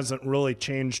Saturday hasn't really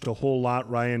changed a whole lot.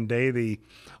 Ryan Day, the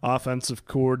offensive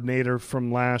coordinator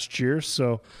from last year.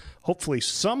 So hopefully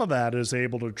some of that is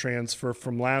able to transfer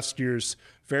from last year's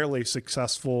fairly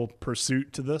successful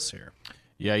pursuit to this year.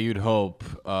 Yeah, you'd hope.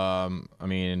 I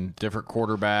mean, different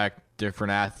quarterback,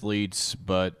 different athletes,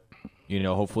 but,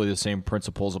 hopefully the same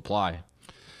principles apply.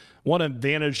 One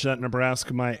advantage that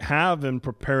Nebraska might have in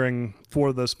preparing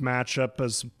for this matchup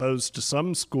as opposed to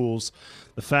some schools,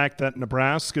 the fact that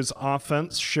Nebraska's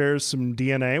offense shares some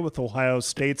DNA with Ohio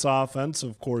State's offense.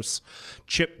 Of course,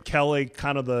 Chip Kelly,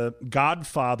 kind of the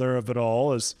godfather of it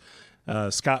all, as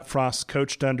Scott Frost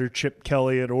coached under Chip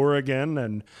Kelly at Oregon,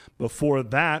 and before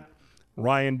that,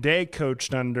 Ryan Day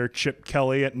coached under Chip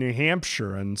Kelly at New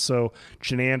Hampshire. And so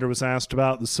Chenander was asked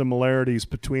about the similarities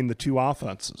between the two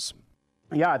offenses.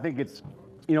 Yeah, I think it's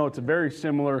a very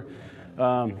similar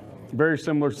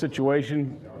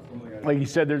situation. Like you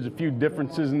said, there's a few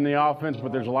differences in the offense,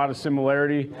 but there's a lot of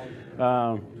similarity.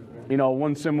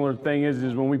 One similar thing is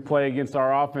when we play against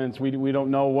our offense, we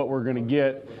don't know what we're going to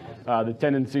get. The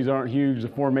tendencies aren't huge. The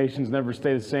formations never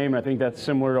stay the same. I think that's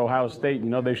similar to Ohio State.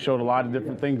 They showed a lot of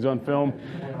different things on film.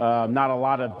 Not a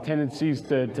lot of tendencies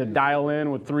to dial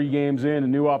in with 3 games in, a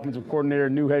new offensive coordinator, a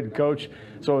new head coach.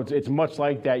 So it's much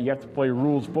like that. You have to play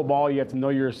rules football. You have to know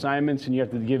your assignments, and you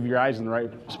have to give your eyes in the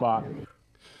right spot.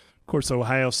 Of course,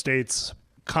 Ohio State's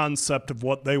concept of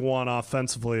what they want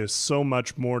offensively is so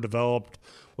much more developed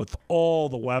with all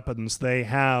the weapons they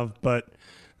have, but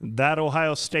that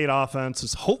Ohio State offense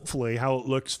is hopefully how it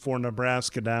looks for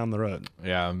Nebraska down the road.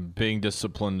 Yeah, being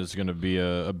disciplined is going to be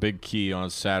a big key on a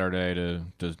Saturday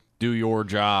to do your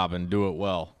job and do it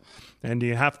well. And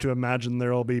you have to imagine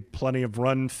there will be plenty of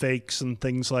run fakes and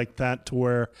things like that, to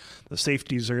where the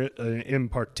safeties are, in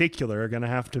particular, are going to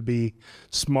have to be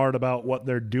smart about what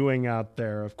they're doing out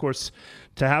there. Of course,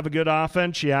 to have a good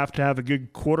offense, you have to have a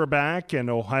good quarterback, and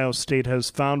Ohio State has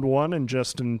found one in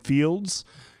Justin Fields,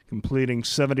 completing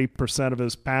 70% of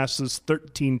his passes,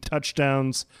 13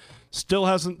 touchdowns. Still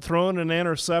hasn't thrown an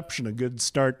interception. A good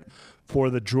start for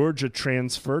the Georgia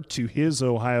transfer to his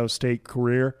Ohio State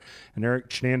career. And Eric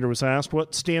Chenander was asked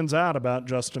what stands out about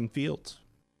Justin Fields.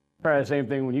 Probably the same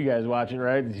thing when you guys watch it,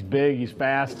 right? He's big, he's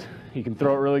fast, he can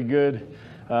throw it really good,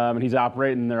 and he's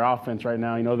operating their offense right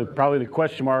now. Probably the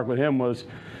question mark with him was,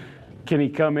 can he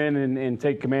come in and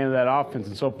take command of that offense?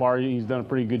 And so far, he's done a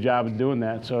pretty good job of doing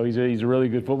that. So he's a really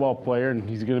good football player, and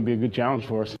he's going to be a good challenge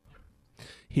for us.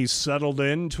 He's settled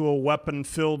into a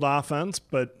weapon-filled offense,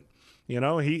 but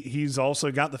he's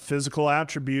also got the physical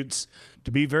attributes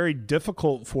to be very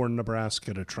difficult for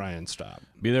Nebraska to try and stop.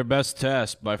 Be their best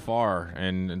test by far,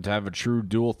 and to have a true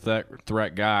dual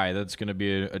threat guy, that's going to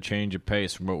be a change of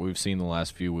pace from what we've seen the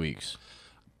last few weeks.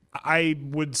 I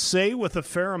would say with a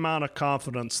fair amount of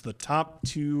confidence, the top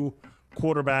 2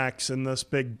 quarterbacks in this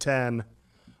Big Ten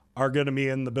are going to be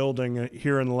in the building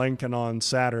here in Lincoln on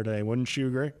Saturday. Wouldn't you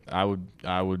agree? I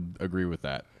would agree with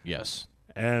that, yes.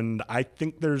 And I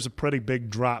think there's a pretty big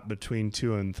drop between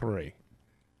 2 and 3.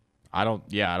 I don't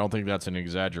think that's an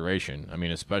exaggeration. I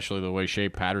mean, especially the way Shea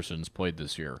Patterson's played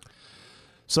this year.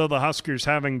 So the Huskers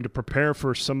having to prepare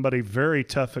for somebody very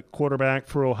tough at quarterback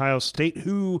for Ohio State,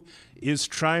 who is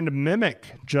trying to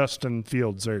mimic Justin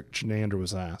Fields, Eric Chenander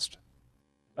was asked.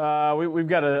 We've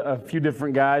got a few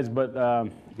different guys, but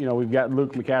we've got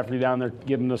Luke McCaffrey down there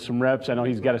giving us some reps. I know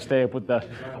he's got to stay up with the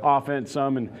offense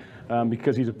some, and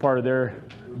because he's a part of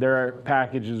their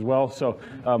package as well. So,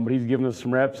 but he's giving us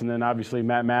some reps, and then obviously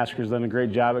Matt Masker's done a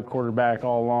great job at quarterback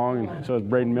all along, and so is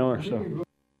Braden Miller.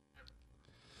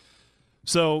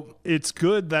 So it's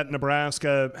good that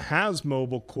Nebraska has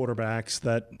mobile quarterbacks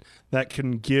that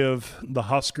can give the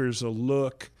Huskers a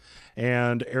look.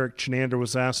 And Eric Chenander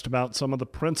was asked about some of the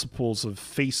principles of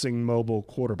facing mobile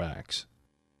quarterbacks.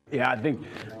 Yeah, I think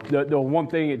the one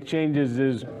thing it changes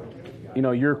is,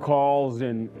 your calls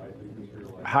and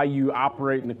how you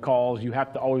operate in the calls. You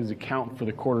have to always account for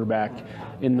the quarterback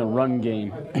in the run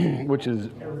game, which is,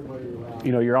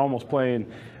 you're almost playing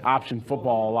option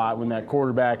football a lot when that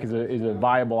quarterback is a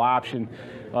viable option.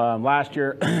 Last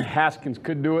year, Haskins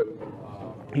could do it.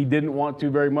 He didn't want to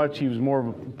very much. He was more of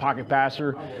a pocket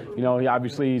passer.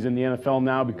 Obviously he's in the NFL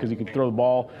now because he can throw the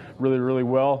ball really, really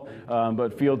well.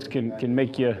 But Fields can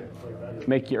make you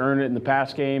earn it in the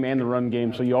pass game and the run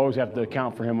game. So you always have to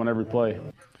account for him on every play.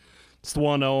 It's the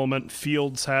one element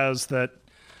Fields has that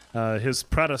his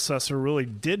predecessor really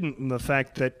didn't, in the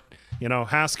fact that,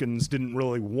 Haskins didn't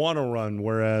really want to run,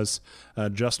 whereas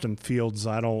Justin Fields,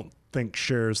 I don't think,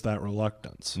 shares that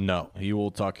reluctance. No, he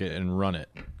will tuck it and run it.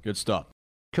 Good stuff.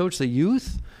 Coach, the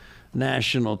youth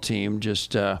national team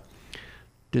just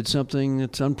did something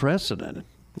that's unprecedented.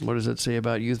 What does it say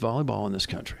about youth volleyball in this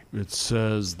country? It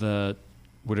says that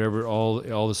whatever all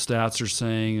the stats are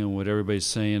saying and what everybody's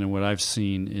saying and what I've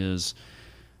seen is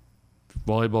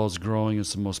volleyball is growing.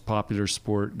 It's the most popular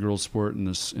sport, girls sport in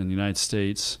the United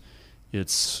States.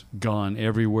 It's gone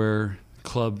everywhere.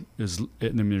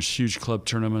 There's huge club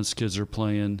tournaments kids are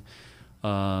playing.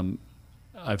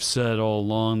 I've said all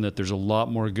along that there's a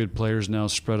lot more good players now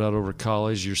spread out over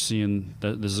college. You're seeing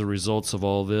that this is the results of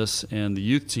all this. And the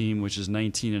youth team, which is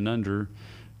 19 and under,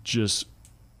 just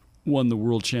won the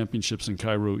world championships in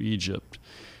Cairo, Egypt.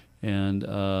 And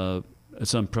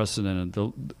it's unprecedented.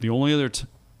 The only other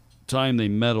time they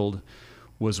medaled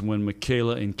was when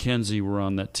Michaela and Kenzie were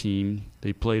on that team.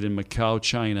 They played in Macau,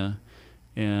 China,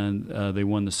 and they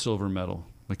won the silver medal.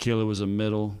 Michaela was a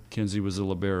middle, Kenzie was a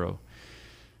libero.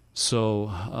 So,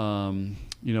 and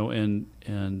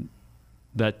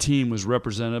that team was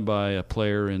represented by a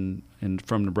player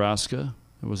from Nebraska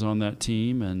that was on that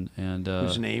team, and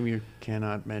whose name you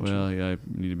cannot mention. Well, yeah, I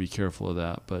need to be careful of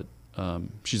that, but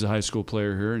she's a high school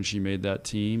player here, and she made that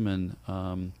team. And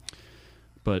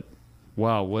but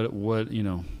wow, what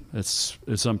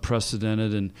it's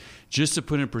unprecedented. And just to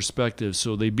put in perspective,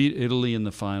 so they beat Italy in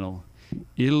the final.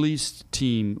 Italy's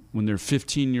team, when they're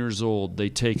 15 years old, they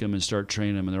take them and start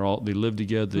training them, and they live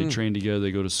together, they train together,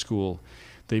 they go to school.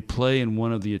 They play in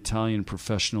one of the Italian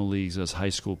professional leagues as high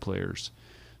school players.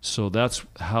 So that's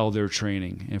how they're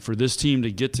training. And for this team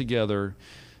to get together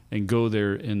and go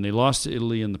there, and they lost to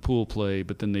Italy in the pool play,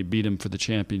 but then they beat them for the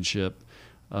championship,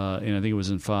 and I think it was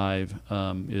in 5,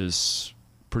 is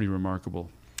pretty remarkable.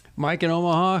 Mike in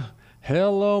Omaha.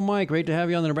 Hello, Mike. Great to have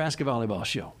you on the Nebraska Volleyball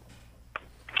Show.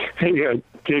 Hey,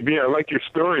 JB, I like your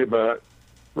story about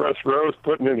Russ Rose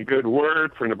putting in a good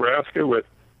word for Nebraska with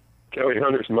Kelly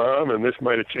Hunter's mom, and this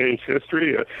might have changed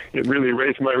history. It really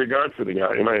raised my regard for the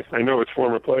guy, and I know his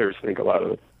former players think a lot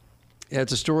of it. Yeah,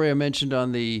 it's a story I mentioned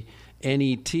on the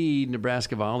NET,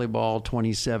 Nebraska Volleyball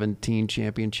 2017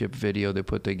 championship video they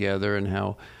put together, and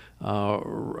how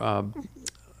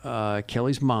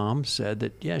Kelly's mom said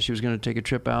that, yeah, she was going to take a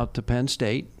trip out to Penn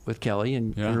State with Kelly,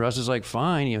 and Russ is like,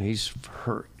 fine. He's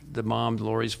the mom,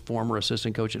 Lori's former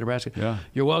assistant coach at Nebraska. Yeah.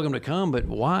 You're welcome to come, but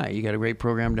why? You got a great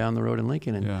program down the road in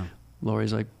Lincoln. And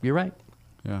Lori's like, you're right.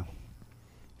 Yeah.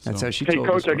 That's how she told us.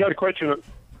 Hey, Coach, I got a question.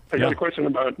 I got a question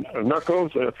about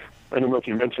Knuckles. I don't know if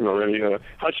you mentioned already.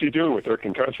 How's she doing with her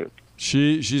concussion?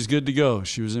 She's good to go.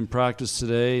 She was in practice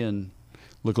today and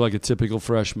looked like a typical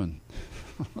freshman.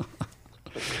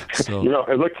 So,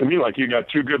 it looked to me like you got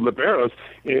 2 good liberos.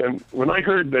 And when I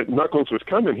heard that Knuckles was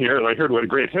coming here, and I heard what a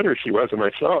great hitter she was, and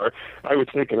I saw her, I was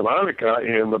thinking of Annika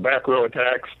and the back row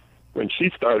attacks when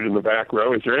she started in the back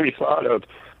row. Is there any thought of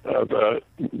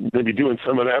maybe doing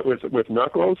some of that with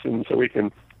Knuckles, and so we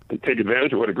can take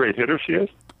advantage of what a great hitter she is?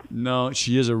 No,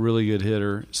 she is a really good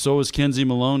hitter. So is Kenzie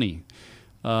Maloney.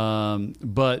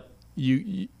 But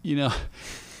you know,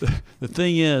 the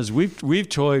thing is, we've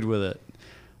toyed with it.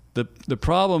 The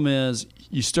problem is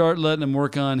you start letting them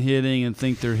work on hitting and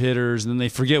think they're hitters, and then they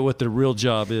forget what their real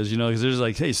job is, because they're just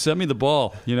like, hey, send me the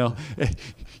ball,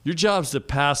 Your job's to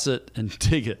pass it and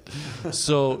dig it.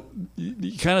 So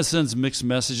it kind of sends mixed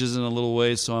messages in a little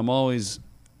way, so I'm always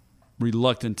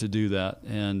reluctant to do that.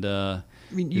 And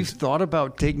you've thought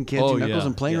about taking Kenzie Knuckles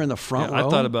and playing her in the front row? I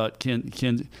thought about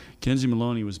Kenzie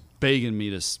Maloney was begging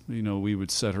me to, we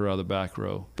would set her out of the back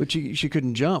row. But she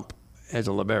couldn't jump. As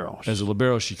a libero. As a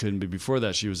libero, she couldn't. But before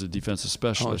that, she was a defensive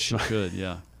specialist. She could,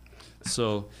 yeah.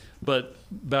 So, but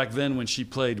back then when she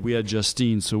played, we had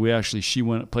Justine. So she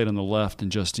played on the left, and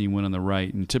Justine went on the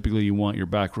right. And typically, you want your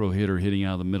back row hitter hitting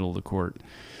out of the middle of the court.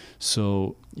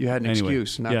 So you had an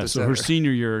excuse, not to so her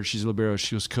senior year, she's a libero.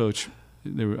 She was coach.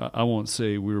 I won't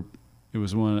say we were. It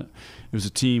was a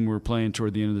team we were playing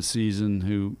toward the end of the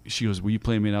season. She goes, "Will you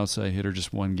play me an outside hitter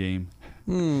just one game?"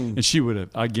 And she would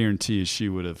have. I guarantee you, she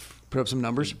would have put up some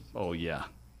numbers. Oh yeah,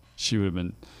 she would have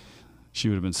been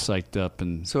psyched up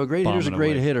and. So a great hitter's a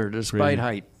great hitter, despite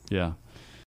height. Yeah.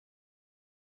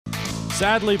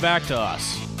 Sadly, back to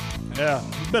us. Yeah,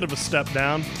 a bit of a step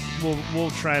down. We'll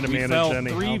try to manage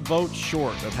anyhow. 3 votes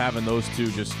short of having those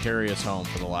 2 just carry us home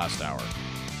for the last hour.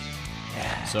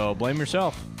 Yeah. So blame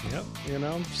yourself. Yep,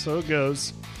 so it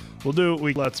goes. We'll do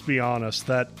it. Let's be honest.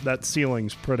 That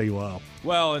ceiling's pretty low.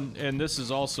 Well, and this is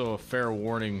also a fair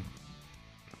warning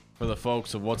for the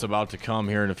folks of what's about to come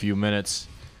here in a few minutes.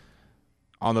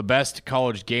 On the best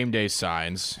college game day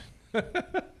signs,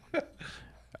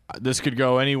 this could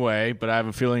go any way, but I have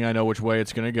a feeling I know which way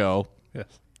it's going to go. Yes.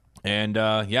 And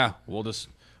we'll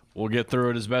get through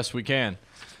it as best we can.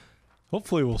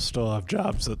 Hopefully, we'll still have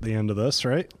jobs at the end of this,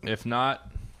 right? If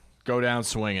not, go down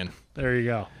swinging. There you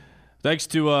go. Thanks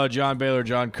to John Baylor,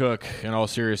 John Cook, in all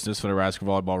seriousness, for Nebraska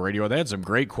Volleyball Radio. They had some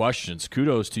great questions.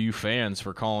 Kudos to you fans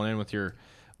for calling in with your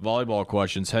volleyball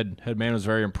questions. Head man was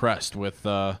very impressed with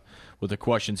the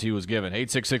questions he was given.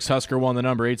 866-HUSKER-1, the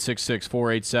number,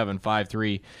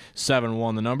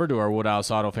 866-487-5371, the number, to our Woodhouse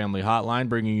Auto Family Hotline,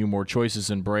 bringing you more choices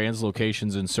in brands,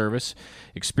 locations, and service.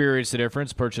 Experience the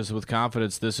difference. Purchase with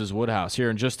confidence. This is Woodhouse.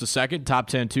 Here in just a second, Top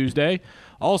 10 Tuesday.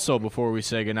 Also, before we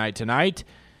say goodnight tonight,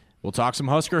 we'll talk some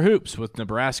Husker hoops with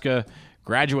Nebraska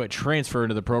graduate transfer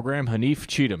into the program, Haanif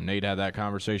Cheatham. Nate had that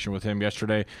conversation with him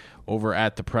yesterday over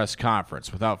at the press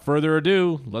conference. Without further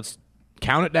ado, let's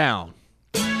count it down.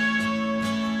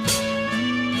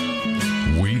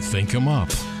 We think 'em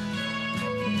up.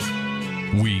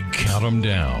 We count 'em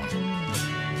down.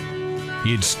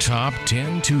 It's Top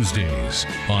 10 Tuesdays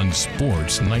on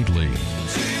Sports Nightly.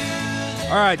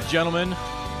 All right, gentlemen.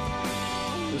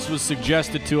 This was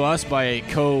suggested to us by a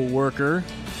co-worker.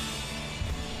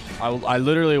 I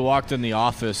literally walked in the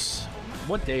office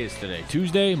What day is today?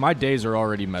 Tuesday? My days are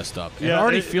already messed up. It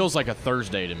already feels like a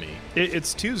Thursday to me.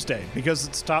 It's Tuesday because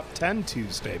it's Top 10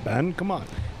 Tuesday, Ben. Come on.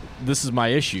 This is my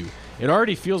issue. It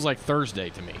already feels like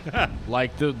Thursday to me.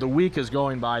 Like the week is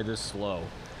going by this slow.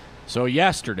 So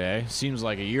yesterday, seems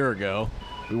like a year ago,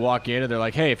 we walk in and they're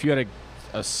like, hey, if you had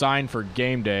a sign for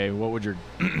game day, what would your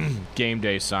game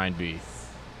day sign be?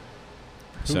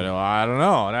 I said, oh, I don't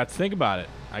know. I'd have to think about it.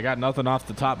 I got nothing off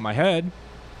the top of my head.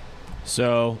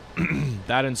 So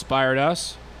that inspired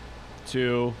us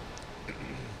to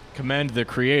commend the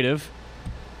creative,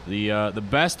 the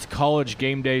best college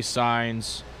game day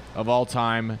signs of all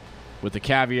time, with the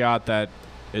caveat that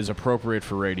is appropriate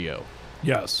for radio.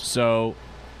 Yes. So,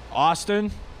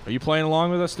 Austin, are you playing along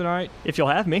with us tonight? If you'll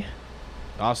have me.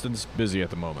 Austin's busy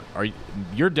at the moment.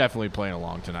 You're definitely playing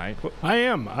along tonight. I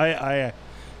am. I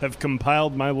have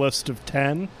compiled my list of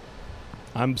 10.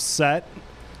 I'm set.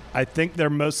 I think they're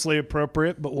mostly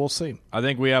appropriate, but we'll see. I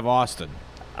think we have Austin.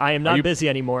 I am not busy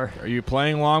anymore. Are you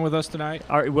playing along with us tonight?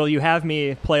 Will you have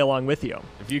me play along with you?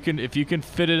 If you can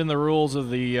fit it in the rules of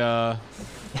the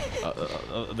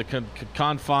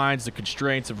confines, the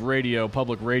constraints of radio,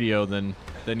 public radio, then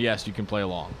yes, you can play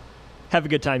along. Have a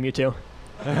good time, you two.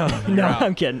 No,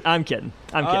 I'm kidding.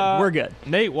 We're good.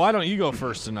 Nate, why don't you go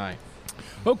first tonight?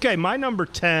 Okay, my number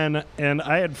 10, and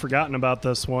I had forgotten about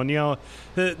this one. You know,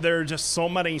 there are just so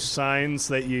many signs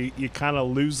that you kind of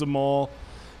lose them all.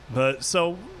 But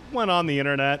so went on the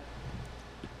internet,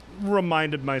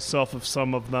 reminded myself of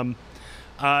some of them.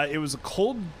 It was a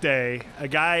cold day. A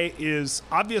guy is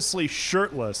obviously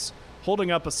shirtless, holding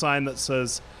up a sign that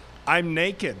says, "I'm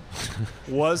naked."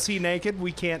 Was he naked?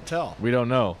 We can't tell. We don't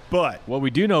know. But what we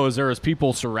do know is there was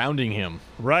people surrounding him.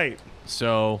 Right.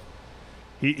 So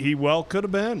he well could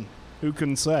have been. Who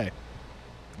can say?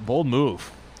 Bold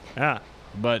move. Yeah.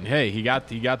 But hey, he got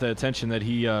the attention that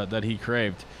he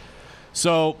craved.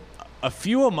 So a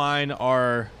few of mine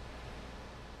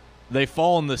they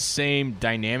fall in the same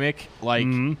dynamic. Like,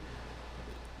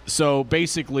 so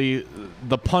basically,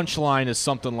 the punchline is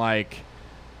something like,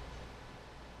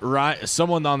 right,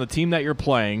 someone on the team that you're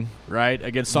playing, right,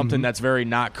 against something that's very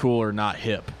not cool or not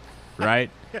hip, right?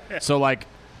 So like,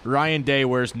 Ryan Day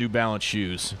wears New Balance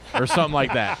shoes or something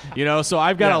like that, you know? So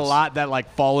I've got a lot that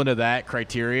like fall into that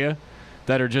criteria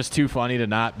that are just too funny to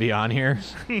not be on here.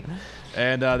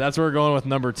 And that's where we're going with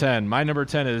number 10. My number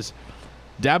 10 is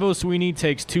Dabo Swinney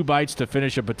takes 2 bites to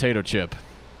finish a potato chip.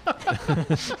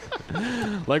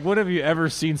 Like, when have you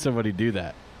ever seen somebody do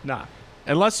that? Nah.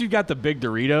 Unless you've got the big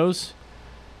Doritos,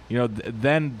 you know,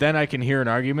 then I can hear an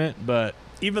argument. But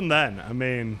even then, I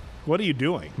mean, what are you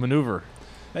doing? Maneuver.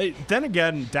 Hey, then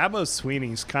again, Dabo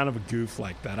Swinney's kind of a goof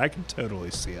like that. I can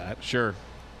totally see that. Sure.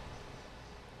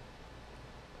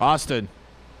 Austin.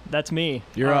 That's me.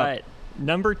 You're All up. right.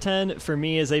 Number 10 for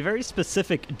me is a very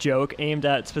specific joke aimed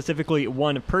at specifically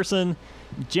one person.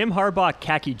 Jim Harbaugh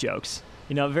khaki jokes.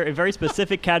 You know, very, very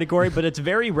specific category, but it's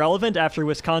very relevant after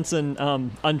Wisconsin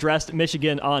undressed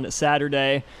Michigan on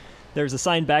Saturday. There's a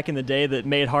sign back in the day that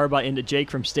made Harbaugh into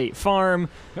Jake from State Farm.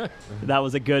 That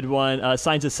was a good one.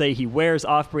 Signs that say he wears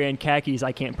off-brand khakis.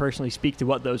 I can't personally speak to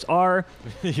what those are.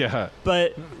 Yeah.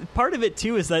 But part of it,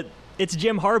 too, is that it's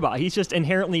Jim Harbaugh. He's just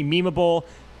inherently memeable.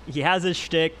 He has his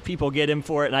shtick. People get him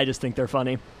for it, and I just think they're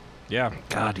funny. Yeah.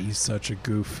 God, he's such a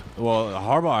goof. Well,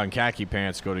 Harbaugh and khaki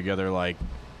pants go together like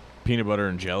peanut butter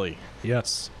and jelly.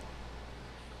 Yes.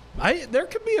 There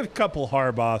could be a couple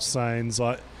Harbaugh signs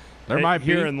there might be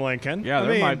here in Lincoln. Yeah,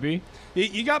 there might be.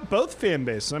 You got both fan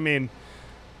bases. I mean,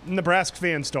 Nebraska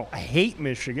fans don't hate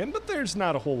Michigan, but there's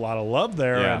not a whole lot of love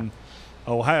there. Yeah. And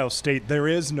Ohio State, there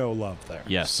is no love there.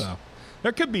 Yes. So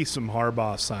there could be some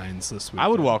Harbaugh signs this week. I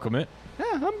would welcome it.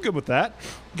 Yeah, I'm good with that.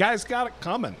 Guys got it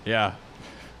coming. Yeah.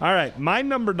 All right, my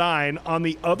number 9, on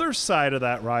the other side of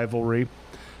that rivalry,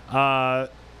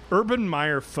 Urban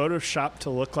Meyer photoshopped to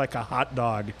look like a hot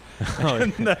dog.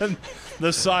 And then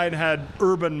the sign had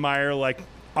Urban Meyer like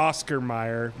Oscar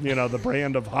Mayer, you know, the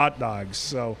brand of hot dogs.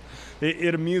 So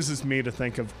it amuses me to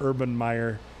think of Urban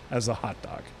Meyer as a hot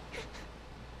dog.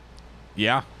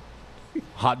 Yeah.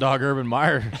 Hot dog Urban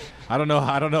Meyer. I don't know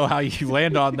how you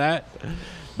land on that.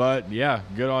 But yeah,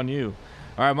 good on you.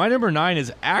 All right, my number 9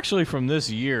 is actually from this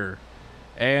year,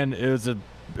 and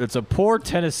it's a poor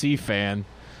Tennessee fan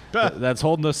that's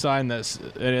holding the sign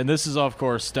and this is of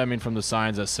course stemming from the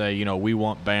signs that say, you know, we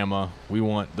want Bama, we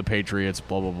want the Patriots,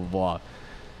 blah blah blah blah.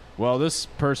 Well, this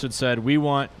person said we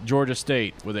want Georgia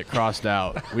State with it crossed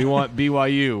out. We want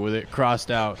BYU with it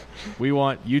crossed out. We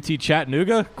want UT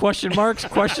Chattanooga? Question mark.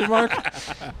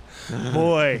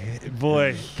 Boy,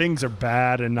 things are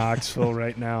bad in Knoxville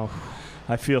right now.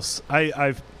 I feel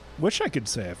I've Wish I could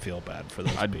say I feel bad for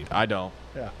those people. I don't.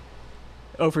 Yeah.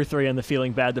 0 for 3 on the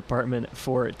feeling bad department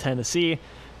for Tennessee.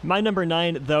 My number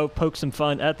 9, though, poked some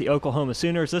fun at the Oklahoma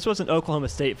Sooners. This was an Oklahoma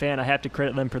State fan. I have to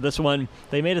credit them for this one.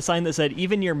 They made a sign that said,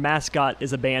 "Even your mascot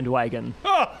is a bandwagon."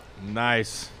 Oh!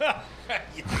 Nice.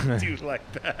 You do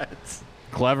like that.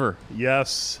 Clever.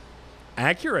 Yes.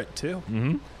 Accurate, too.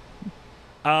 Mm-hmm.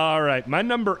 All right. My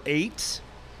number 8,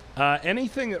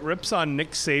 anything that rips on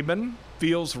Nick Saban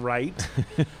feels right.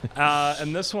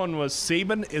 And this one was,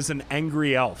 Saban is an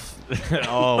angry elf.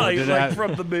 Oh, like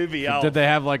from the movie Elf. Did they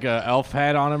have like a elf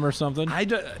hat on him or something?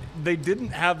 They didn't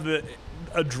have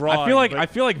a drawing. I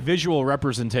feel like visual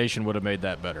representation would have made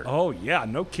that better. Oh yeah,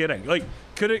 no kidding. Like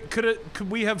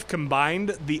could we have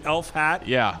combined the elf hat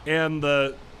and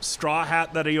the straw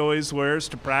hat that he always wears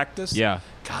to practice? Yeah.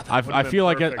 God, I feel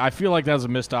like that was a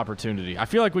missed opportunity. I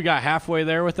feel like we got halfway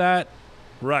there with that.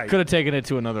 Right. Could have taken it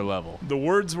to another level. The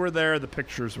words were there, the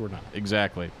pictures were not.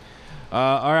 Exactly.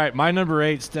 All right, my number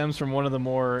 8 stems from one of the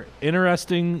more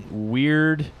interesting,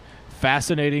 weird,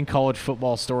 fascinating college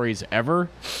football stories ever.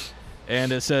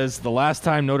 And it says, the last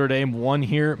time Notre Dame won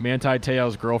here, Manti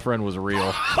Te'o's girlfriend was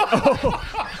real.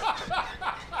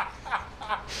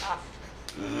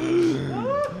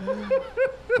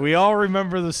 We all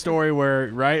remember the story where,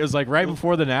 right, it was like right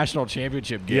before the national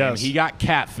championship game. Yes. He got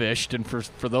catfished, and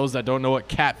for those that don't know what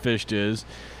catfished is,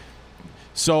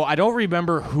 so I don't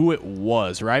remember who it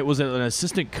was, right? Was it an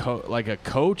assistant like a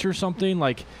coach or something?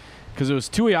 Like, because it was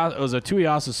a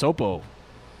Tuiasa Sopo.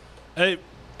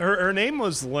 Her name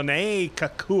was Lene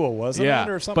Kakua, wasn't it,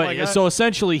 or something like that? So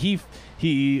essentially,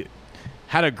 he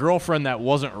had a girlfriend that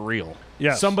wasn't real.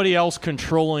 Yes. Somebody else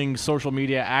controlling social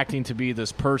media, acting to be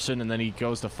this person, and then he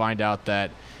goes to find out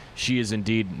that she is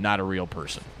indeed not a real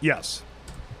person. Yes.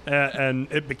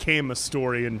 And it became a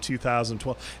story in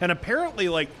 2012. And apparently,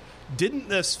 like, didn't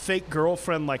this fake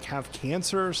girlfriend, like, have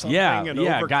cancer or something? And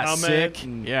overcome got sick.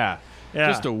 Yeah.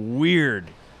 Just a weird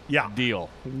deal.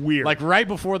 Weird. Like, right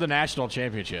before the national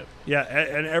championship. Yeah,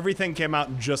 and everything came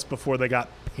out just before they got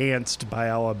pantsed by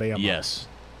Alabama. Yes.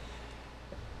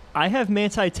 I have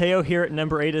Manti Te'o here at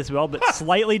number 8 as well, but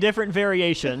slightly different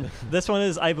variation. This one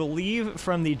is, I believe,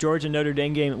 from the Georgia-Notre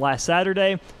Dame game last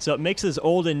Saturday, so it mixes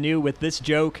old and new with this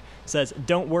joke. It says,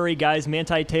 "Don't worry, guys,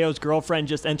 Manti Te'o's girlfriend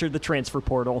just entered the transfer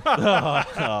portal."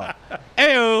 Ayo.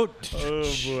 Oh,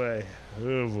 boy.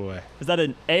 Oh, boy. Is that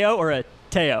an Ayo or a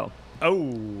Te'o?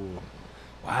 Oh.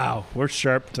 Wow, we're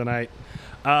sharp tonight.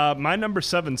 My number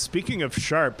 7, speaking of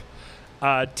sharp,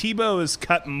 Tebow is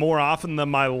cut more often than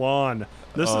my lawn.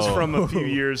 This is from a few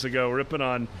years ago, ripping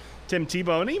on Tim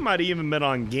Tebow, and he might have even been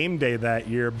on game day that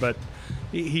year, but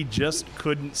he just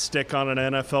couldn't stick on an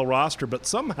NFL roster, but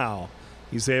somehow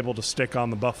he's able to stick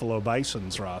on the Buffalo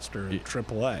Bison's roster in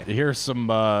AAA. Here's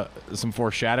some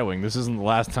foreshadowing. This isn't the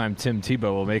last time Tim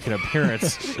Tebow will make an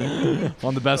appearance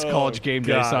on the best college game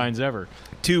day signs ever.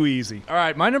 Too easy. All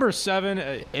right, my number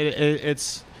 7,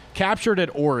 it's captured at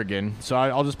Oregon, so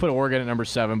I'll just put Oregon at number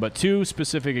 7, but 2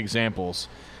 specific examples.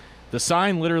 The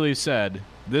sign literally said,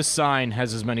 "This sign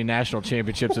has as many national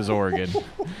championships as Oregon."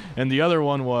 And the other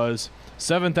one was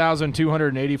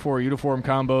 7,284 uniform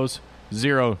combos,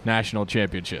 0 national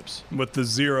championships. With the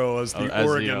 0 as the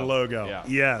Oregon logo. Yeah.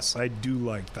 Yes, I do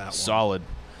like that one. Solid.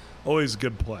 Always a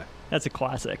good play. That's a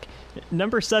classic.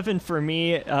 Number 7 for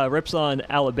me rips on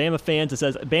Alabama fans. It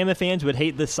says, "Bama fans would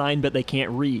hate this sign, but they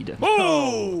can't read."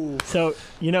 Oh! So,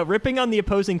 ripping on the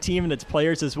opposing team and its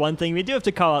players is one thing. We do have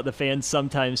to call out the fans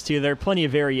sometimes, too. There are plenty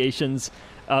of variations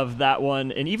of that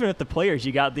one. And even with the players,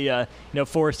 you got the,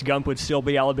 Forrest Gump would still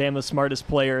be Alabama's smartest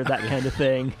player, that kind of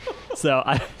thing. So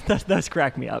that's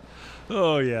cracked me up.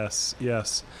 Oh, yes,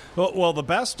 yes. Well, the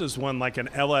best is when, like, an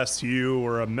LSU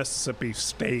or a Mississippi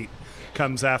State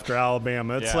comes after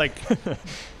Alabama. It's like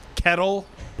kettle,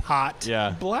 pot,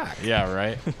 black. Yeah,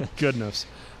 right. Goodness.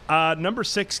 Number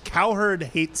 6, Cowherd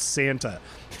hates Santa.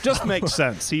 Just makes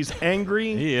sense. He's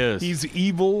angry. He is. He's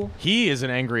evil. He is an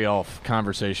angry elf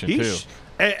conversation, too.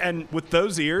 And with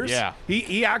those ears,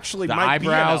 he actually the might be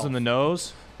an eyebrows elf. and the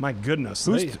nose. My goodness.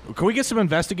 Can we get some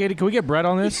investigating? Can we get Brett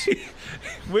on this?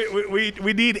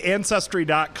 we need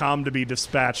Ancestry.com to be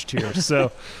dispatched here.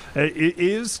 So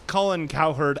is Colin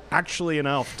Cowherd actually an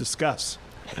elf? Discuss.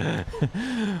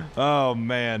 Oh,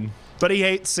 man. But he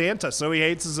hates Santa, so he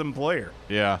hates his employer.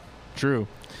 Yeah, true.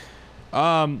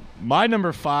 My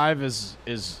number 5 is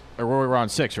or we're on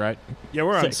 6, right? Yeah,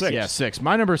 we're on 6. Yeah, 6.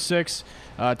 My number 6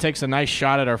 takes a nice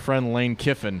shot at our friend Lane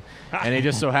Kiffin, and he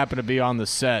just so happened to be on the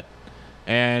set.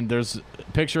 And there's a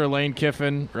picture of Lane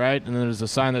Kiffin, right? And then there's a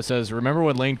sign that says, "Remember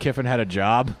when Lane Kiffin had a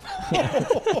job?"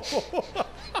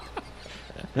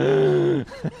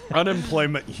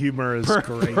 Unemployment humor is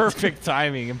great. Perfect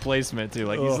timing and placement, too.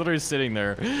 Like, he's literally sitting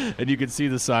there, and you can see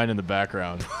the sign in the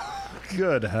background.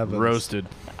 Good heavens. Roasted.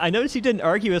 I noticed you didn't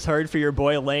argue as hard for your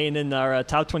boy Lane in our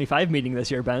top 25 meeting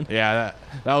this year, Ben. Yeah,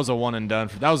 that was a one and done.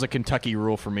 That was a Kentucky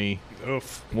rule for me.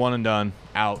 Oof. One and done.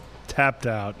 Out. Tapped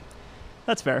out.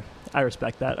 That's fair. I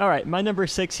respect that. All right, my number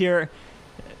 6 here.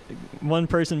 One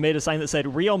person made a sign that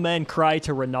said, "Real men cry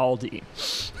to Rinaldi."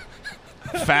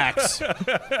 Facts.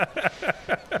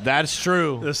 That's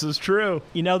true. This is true.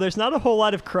 You know, there's not a whole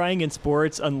lot of crying in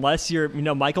sports unless you're,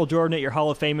 Michael Jordan at your Hall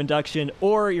of Fame induction,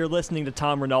 or you're listening to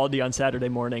Tom Rinaldi on Saturday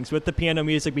mornings with the piano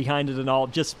music behind it and all.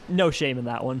 Just no shame in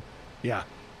that one. Yeah.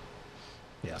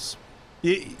 Yes.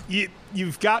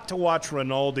 You've got to watch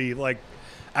Rinaldi, like,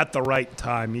 at the right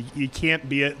time. You can't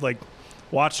be at, like,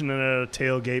 watching it at a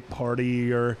tailgate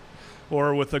party or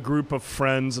with a group of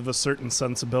friends of a certain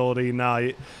sensibility. Nah,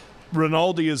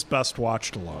 Rinaldi is best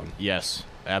watched alone. Yes,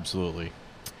 absolutely.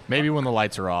 Maybe when the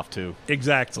lights are off, too.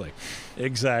 Exactly.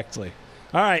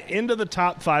 All right, into the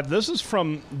top 5. This is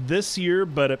from this year,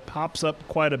 but it pops up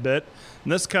quite a bit.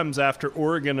 And this comes after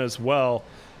Oregon as well.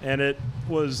 And it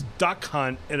was Duck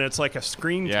Hunt, and it's like a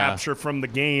screen capture from the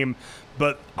game,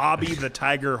 but Abby the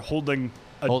Tiger holding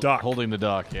a duck. Holding the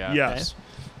duck, yeah. Yes.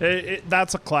 Okay.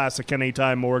 That's a classic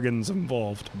anytime Oregon's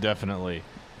involved. Definitely.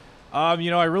 I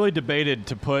really debated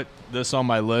to put this on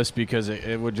my list because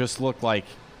it would just look like,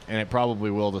 and it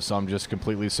probably will to some, just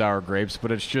completely sour grapes,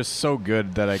 but it's just so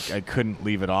good that I couldn't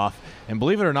leave it off. And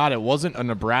believe it or not, it wasn't a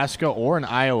Nebraska or an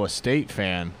Iowa State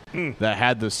fan that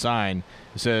had this sign.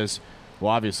 It says,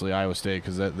 well, obviously Iowa State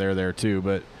because they're there too,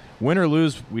 but win or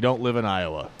lose, we don't live in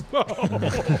Iowa.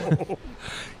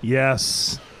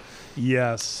 Yes.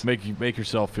 Make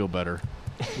yourself feel better.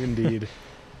 Indeed.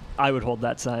 I would hold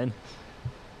that sign.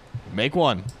 Make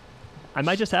one. I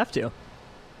might just have to.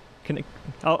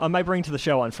 I might bring to the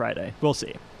show on Friday. We'll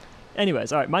see.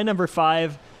 Anyways, all right, my number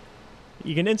 5.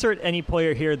 You can insert any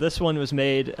player here. This one was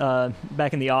made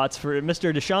back in the aughts for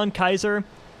Mr. Deshaun Kaiser.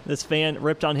 This fan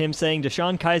ripped on him saying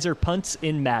Deshaun Kaiser punts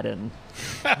in Madden.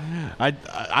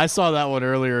 I saw that one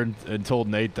earlier and told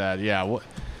Nate that. Yeah,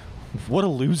 what a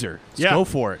loser. Go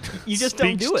for it. You just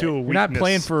don't do it. You're not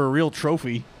playing for a real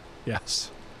trophy. Yes.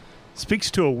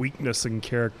 Speaks to a weakness in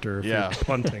character if you're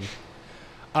punting.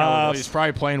 He's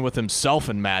probably playing with himself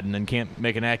in Madden and can't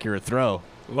make an accurate throw.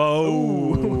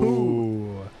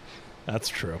 Oh, that's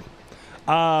true.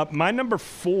 My number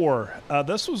 4,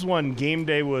 this was when game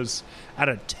day was at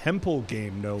a Temple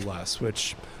game, no less,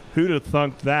 which who'd have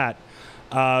thunk that?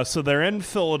 So they're in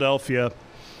Philadelphia.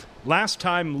 Last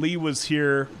time Lee was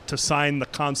here to sign the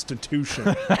Constitution.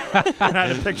 I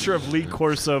had a picture of Lee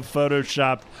Corso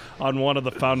photoshopped on one of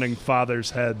the founding fathers'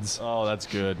 heads. Oh, that's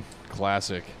good.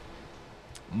 Classic.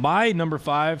 My number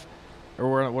 5,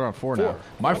 or we're on 4 now.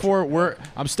 My 4,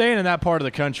 I'm staying in that part of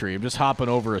the country. I'm just hopping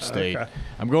over a state. Okay.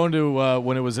 I'm going to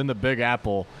when it was in the Big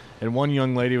Apple, and one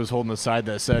young lady was holding a sign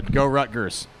that said, "Go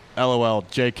Rutgers." LOL,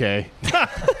 JK.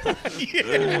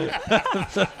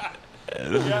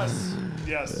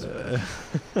 Yes.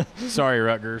 Sorry,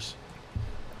 Rutgers.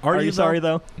 Are you sorry,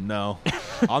 though? No.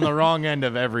 On the wrong end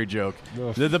of every joke.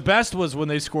 The best was when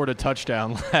they scored a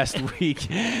touchdown last week.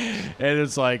 And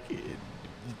it's like,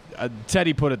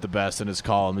 Teddy put it the best in his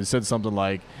column. He said something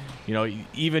like,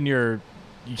 even you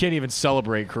can't even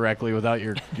celebrate correctly without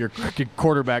your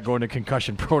quarterback going to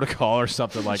concussion protocol or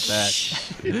something like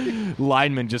that.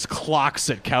 Lineman just clocks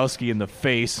Sitkowski in the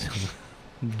face.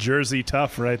 Jersey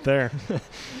tough right there.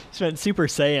 Spent Super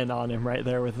Saiyan on him right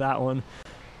there with that one.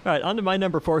 All right, on to my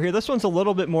number 4 here. This one's a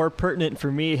little bit more pertinent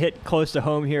for me, hit close to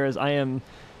home here as I am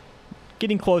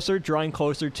drawing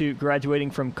closer to graduating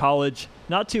from college.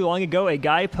 Not too long ago, a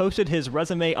guy posted his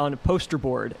resume on a poster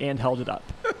board and held it up.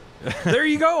 There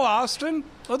you go, Austin.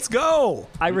 Let's go.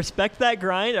 I respect that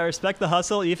grind. I respect the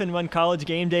hustle, even when college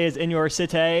game day is in your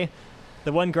city.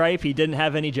 The one gripe, he didn't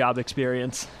have any job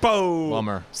experience. Boom.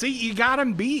 Bummer. See, you got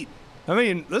him beat. I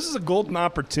mean, this is a golden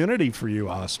opportunity for you,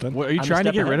 Austin. What, are you trying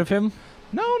to get rid of him?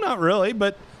 No, not really,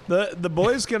 but the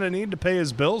boy's going to need to pay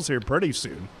his bills here pretty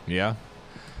soon. Yeah.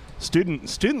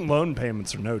 Student loan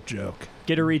payments are no joke.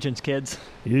 Get a Regents, kids.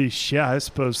 Yeesh, yeah, I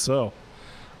suppose so.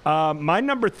 My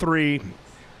number 3,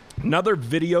 another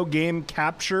video game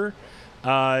capture.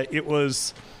 It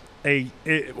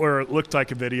looked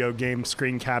like a video game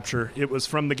screen capture. It was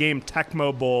from the game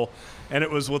Tecmo Bowl, and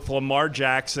it was with Lamar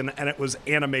Jackson, and it was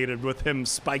animated with him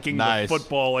spiking the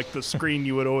football like the screen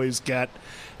you would always get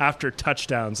after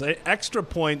touchdowns. Extra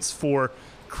points for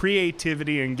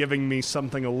creativity and giving me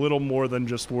something a little more than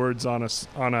just words on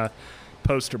a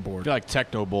poster board. I feel like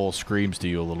Tecmo Bowl screams to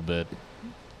you a little bit.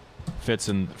 fits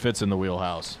in the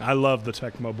wheelhouse. I love the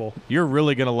Tecmo Bowl. You're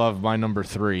really going to love my number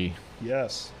 3.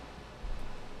 Yes.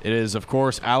 It is, of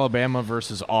course, Alabama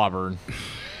versus Auburn.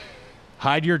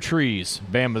 Hide your trees.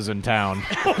 Bama's in town.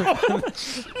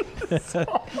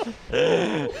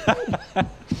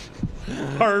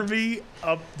 Harvey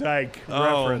Updike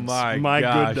reference. My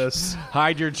gosh. Goodness.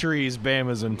 Hide your trees.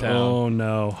 Bama's in town. Oh,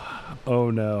 no. Oh,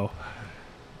 no.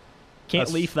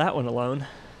 Can't leave that one alone.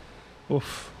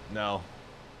 Oof. No.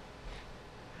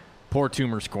 Poor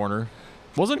Toomer's Corner.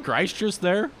 Wasn't Grice just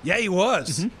there? Yeah, he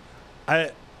was.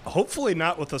 Hopefully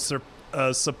not with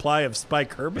a supply of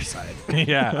spike herbicide.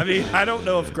 Yeah. I mean, I don't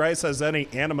know if Grice has any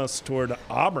animus toward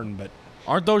Auburn, but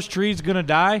aren't those trees going to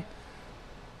die?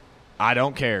 I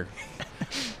don't care.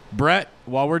 Brett,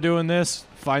 while we're doing this,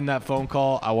 find that phone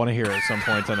call. I want to hear it at some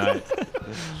point tonight.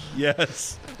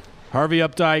 Yes. Harvey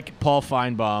Updike, Paul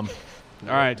Feinbaum. All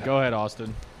right, go ahead,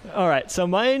 Austin. All right, so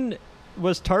mine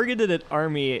was targeted at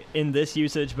Army in this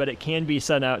usage, but it can be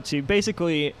sent out to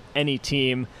basically any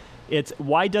team. It's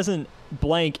why doesn't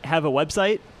blank have a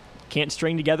website? Can't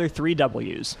string together 3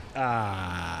 W's.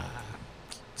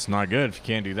 It's not good if you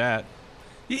can't do that.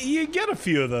 You get a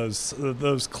few of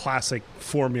those classic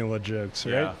formula jokes,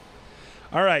 right? Yeah.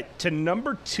 All right, to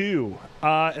number 2.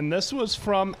 And this was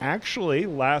from actually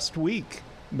last week,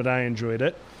 but I enjoyed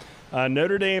it.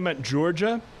 Notre Dame at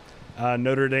Georgia.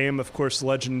 Notre Dame, of course,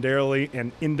 legendarily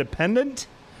an independent.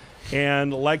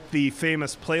 And like the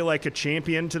famous play like a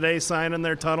champion today sign in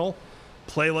their tunnel,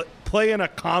 play in a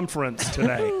conference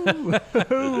today.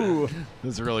 This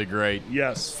is really great.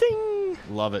 Yes. Sing.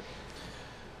 Love it.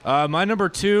 My number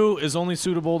 2 is only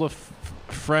suitable to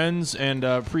friends and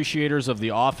appreciators of The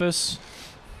Office.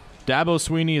 Dabo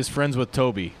Sweeney is friends with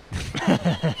Toby.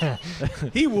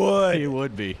 He would. He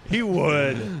would be. He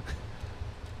would.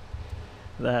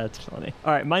 That's funny.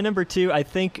 All right, my number 2, I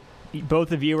think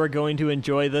both of you are going to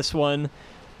enjoy this one.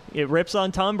 It rips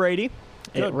on Tom Brady.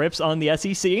 Good. It rips on the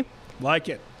SEC. Like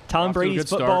it. Tom Brady's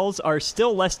footballs are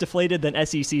still less deflated than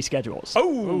SEC schedules.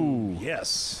 Oh,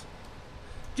 yes.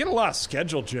 Get a lot of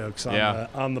schedule jokes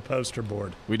on the poster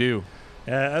board. We do.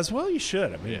 As well you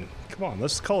should. I mean, come on.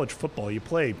 This is college football. You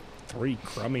play 3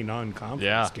 crummy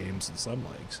non-conference games in some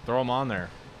leagues. Throw them on there.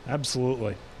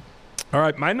 Absolutely. All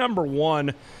right, my number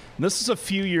 1. This is a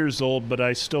few years old, but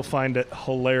I still find it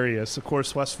hilarious. Of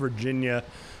course, West Virginia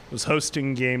was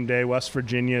hosting game day. West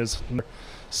Virginia is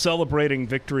celebrating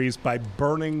victories by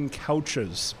burning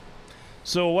couches.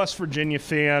 So a West Virginia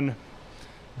fan,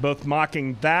 both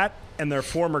mocking that and their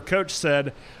former coach,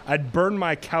 said, "I'd burn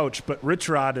my couch, but Rich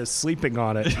Rod is sleeping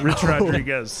on it." Rich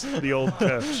Rodriguez, the old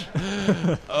coach.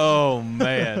 Oh,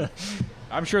 man.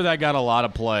 I'm sure that got a lot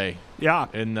of play. Yeah.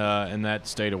 In that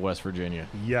state of West Virginia.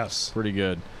 Yes. Pretty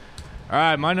good. All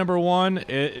right, my number 1,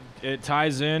 it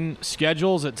ties in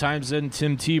schedules. It ties in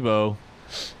Tim Tebow.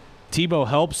 Tebow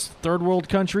helps third world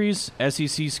countries.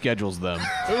 SEC schedules them.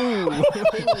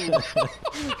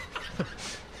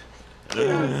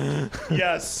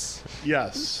 Yes.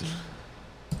 Yes.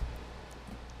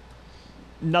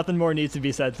 Nothing more needs to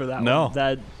be said for that No. one.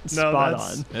 That's spot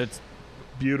on. It's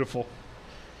beautiful.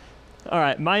 All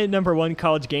right, my number 1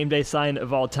 college game day sign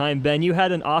of all time. Ben, you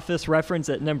had an Office reference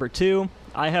at number 2.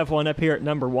 I have one up here at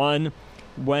number 1.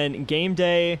 When game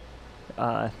day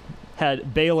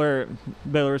had Baylor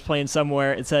was playing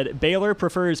somewhere, it said, "Baylor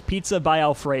prefers pizza by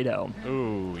Alfredo."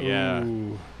 Ooh, yeah.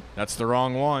 Ooh. That's the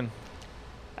wrong one.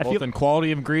 I Both feel in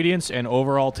quality of ingredients and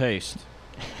overall taste.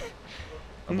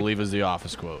 I believe is the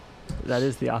Office quote. that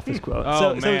is the Office quote.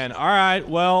 Oh, man. All right.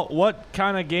 Well, what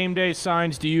kind of game day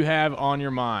signs do you have on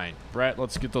your mind? Brett,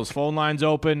 let's get those phone lines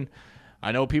open.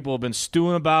 I know people have been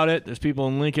stewing about it. There's people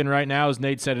in Lincoln right now, as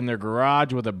Nate said, in their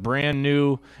garage with a brand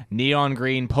new neon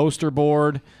green poster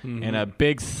board and a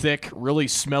big, thick, really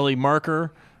smelly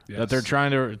marker that they're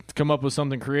trying to come up with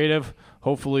something creative.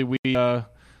 Hopefully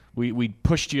we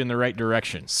pushed you in the right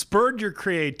direction. Spurred your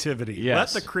creativity.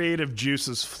 Yes. Let the creative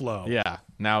juices flow. Yeah.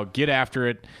 Now get after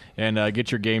it and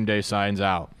get your game day signs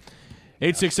out.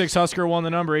 866-HUSKER won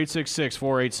the number,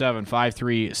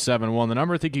 866-487-5371 the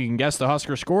number. Think you can guess the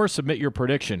Husker score? Submit your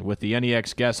prediction with the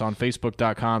NEX Guess on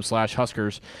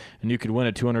Facebook.com/Huskers, and you could win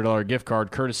a $200 gift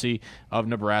card courtesy of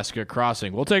Nebraska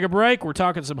Crossing. We'll take a break. We're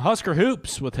talking some Husker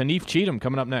hoops with Haanif Cheatham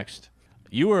coming up next.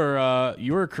 You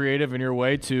were creative in your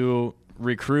way to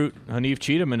recruit Haanif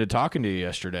Cheatham into talking to you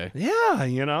yesterday. Yeah,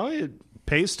 it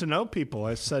pays to know people.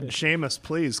 I said, "Seamus,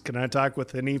 please, can I talk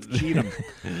with Haanif Cheatham?"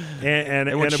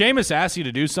 and when Seamus asks you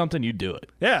to do something, you do it.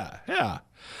 Yeah.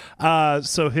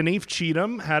 So Haanif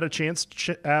Cheatham, had a chance to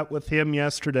chat with him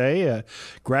yesterday. A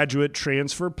graduate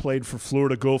transfer, played for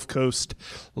Florida Gulf Coast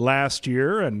last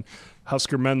year, and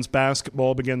Husker men's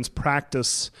basketball begins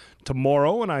practice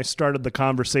tomorrow, and I started the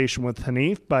conversation with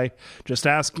Haanif by just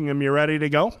asking him, you ready to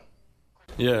go?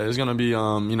 Yeah, it's going to be,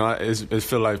 it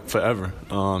feels like forever,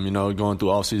 going through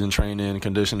off-season training and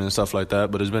conditioning and stuff like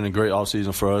that. But it's been a great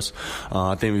off-season for us.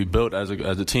 I think we built as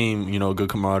a team, good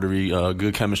camaraderie,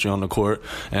 good chemistry on the court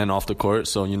and off the court.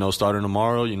 So, starting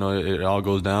tomorrow, it all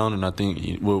goes down, and I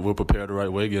think we're prepared the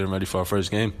right way, getting ready for our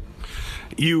first game.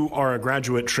 You are a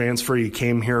graduate transfer. You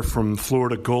came here from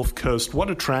Florida Gulf Coast. What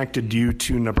attracted you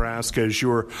to Nebraska as you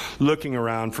were looking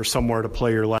around for somewhere to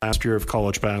play your last year of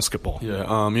college basketball? Yeah,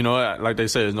 like they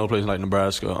say, there's no place like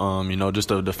Nebraska. Just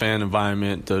the fan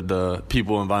environment, the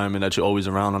people environment that you're always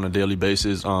around on a daily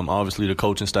basis. Obviously the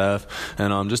coaching staff,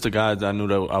 and just the guys that I knew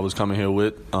that I was coming here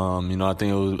with. I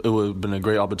think it would have been a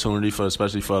great opportunity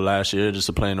especially for last year, just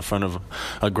to play in the front of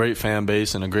a great fan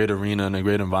base and a great arena and a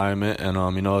great environment. And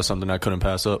it's something I couldn't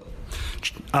pass up.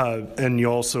 And you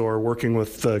also are working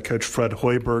with Coach Fred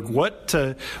Hoiberg. What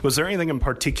was there anything in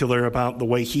particular about the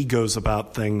way he goes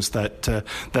about things that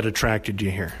attracted you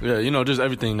here? Yeah, just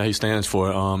everything that he stands for.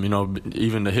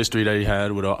 Even the history that he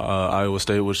had with Iowa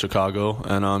State, with Chicago,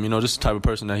 and just the type of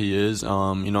person that he is.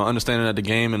 Understanding that the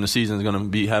game and the season is going to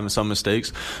be having some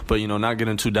mistakes, but not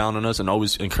getting too down on us and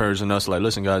always encouraging us. Like,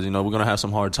 listen, guys, we're going to have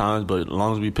some hard times, but as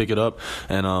long as we pick it up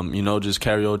and just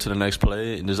carry over to the next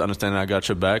play and just understanding I got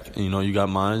your back. You got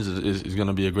mine. It's going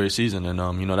to be a great season, and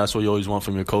that's what you always want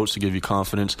from your coach, to give you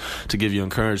confidence, to give you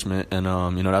encouragement, and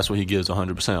that's what he gives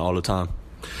 100% all the time.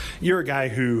 You're a guy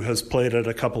who has played at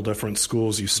a couple different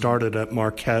schools. You started at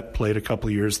Marquette, played a couple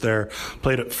years there,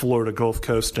 played at Florida Gulf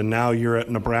Coast, and now you're at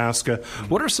Nebraska.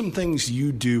 What are some things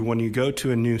you do when you go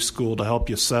to a new school to help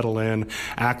you settle in,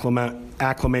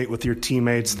 acclimate with your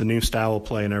teammates, the new style of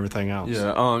play, and everything else?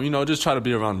 Yeah, just try to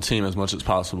be around the team as much as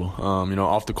possible.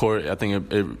 Off the court, I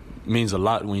think it means a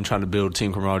lot when you're trying to build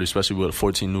team camaraderie, especially with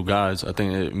 14 new guys. I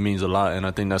think it means a lot, and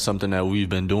I think that's something that we've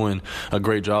been doing a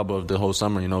great job of the whole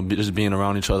summer, just being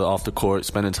around each other off the court,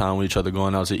 spending time with each other,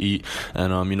 going out to eat,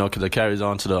 and, because it carries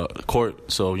on to the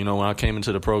court. So, when I came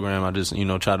into the program, I just,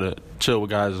 try to chill with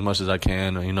guys as much as I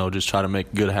can, just try to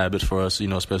make good habits for us,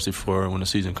 especially for when the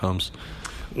season comes.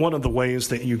 One of the ways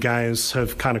that you guys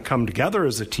have kind of come together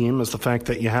as a team is the fact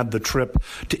that you had the trip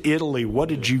to Italy. What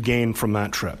did you gain from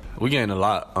that trip? We gained a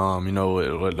lot,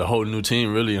 with the whole new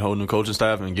team, really, a whole new coaching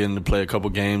staff, and getting to play a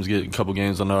couple games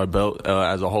under our belt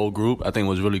as a whole group, I think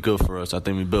was really good for us. I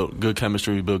think we built good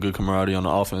chemistry, we built good camaraderie on the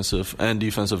offensive and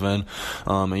defensive end.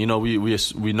 We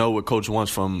know what Coach wants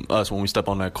from us when we step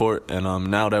on that court, and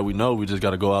now that we know, we just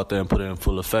got to go out there and put it in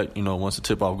full effect, once the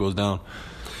tip-off goes down.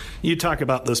 You talk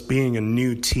about this being a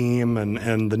new team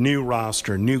and the new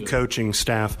roster, new coaching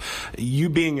staff. You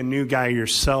being a new guy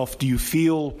yourself, do you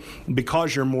feel,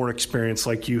 because you're more experienced,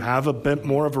 like you have a bit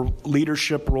more of a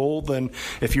leadership role than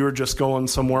if you were just going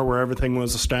somewhere where everything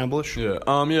was established? Yeah,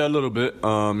 a little bit.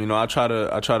 I try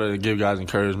to give guys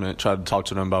encouragement, try to talk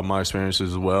to them about my experiences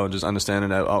as well, and just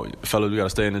understanding that, fellas, we got to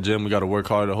stay in the gym, we got to work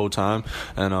hard the whole time,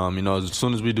 and as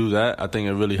soon as we do that, I think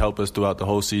it really helped us throughout the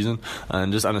whole season,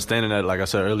 and just understanding that, like I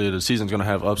said earlier, the season's going to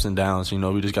have ups and downs.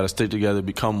 We just got to stick together,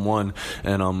 become one.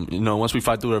 And, once we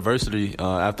fight through adversity,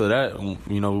 after that,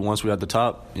 once we're at the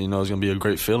top, it's going to be a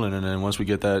great feeling. And then once we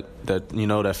get that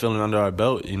feeling under our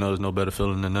belt, there's no better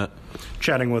feeling than that.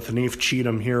 Chatting with Haanif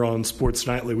Cheatham here on Sports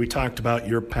Nightly. We talked about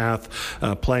your path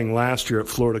playing last year at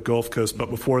Florida Gulf Coast, but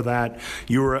before that,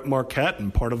 you were at Marquette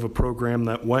and part of a program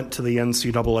that went to the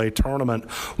NCAA tournament.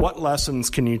 What lessons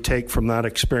can you take from that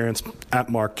experience at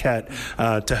Marquette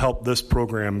to help this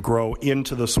program grow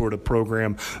into the sort of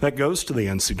program that goes to the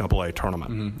NCAA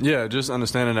tournament? Mm-hmm. Yeah, just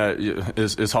understanding that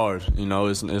it's hard.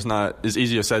 It's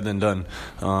easier said than done,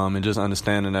 and just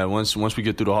understanding that once we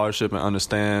get through the hardship and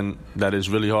understand that it's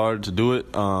really hard to do it,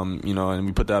 and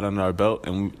we put that under our belt,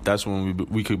 and that's when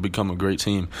we could become a great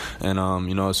team. And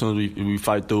as soon as we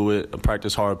fight through it,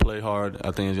 practice hard, play hard, I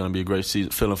think it's going to be a great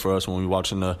feeling for us when we're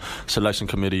watching the selection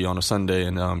committee on a Sunday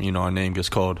and our name gets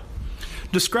called.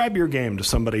 Describe your game to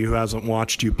somebody who hasn't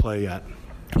watched you play yet.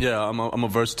 Yeah, I'm a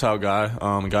versatile guy.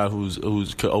 A guy who's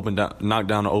could knock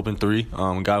down an open three.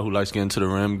 A guy who likes getting to the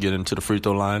rim, getting to the free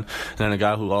throw line, and then a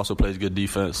guy who also plays good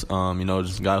defense. Just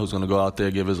a guy who's going to go out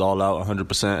there, give his all out,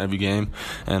 100% every game,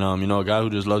 and a guy who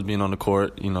just loves being on the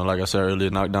court. Like I said earlier,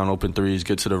 knock down open threes,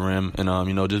 get to the rim, and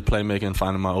just playmaking,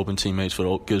 finding my open teammates for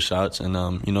the good shots, and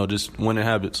just winning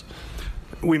habits.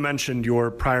 We mentioned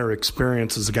your prior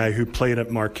experience as a guy who played at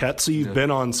Marquette, so you've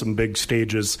been on some big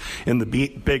stages in the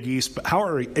Big East. But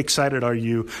how excited are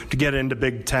you to get into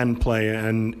Big Ten play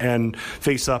and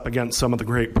face up against some of the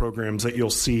great programs that you'll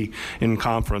see in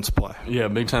conference play? Yeah,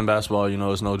 Big Ten basketball,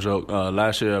 is no joke.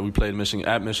 Last year we played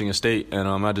at Michigan State, and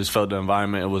I just felt the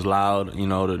environment. It was loud.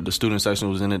 The student section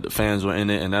was in it, the fans were in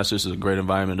it, and that's just a great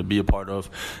environment to be a part of.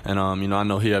 And I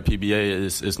know here at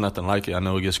PBA it's nothing like it. I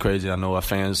know it gets crazy. I know our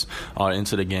fans are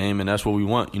into the game, and that's what we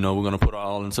want. We're going to put our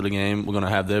all into the game. We're going to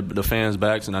have the fans'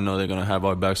 backs, and I know they're going to have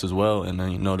our backs as well. And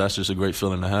then, that's just a great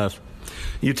feeling to have.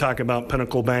 You talk about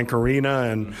Pinnacle Bank Arena,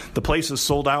 and the place is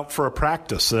sold out for a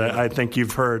practice. I think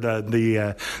you've heard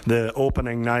the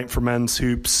opening night for men's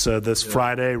hoops this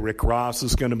Friday. Rick Ross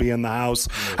is going to be in the house.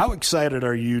 How excited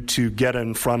are you to get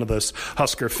in front of this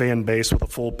Husker fan base with a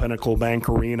full Pinnacle Bank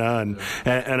Arena and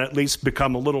at least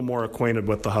become a little more acquainted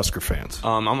with the Husker fans?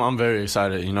 I'm very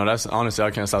excited. That's honestly,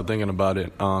 I can't stop thinking about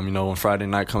it. When Friday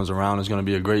night comes around, it's going to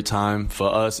be a great time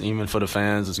for us, even for the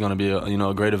fans. It's going to be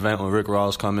a great event when Rick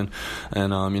Ross coming.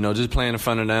 And, just playing in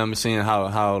front of them, seeing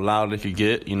how loud they could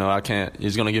get,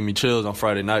 it's going to give me chills on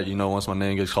Friday night, once my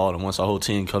name gets called and once our whole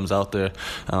team comes out there.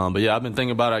 But, yeah, I've been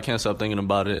thinking about it. I can't stop thinking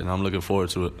about it, and I'm looking forward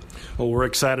to it. Well, we're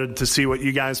excited to see what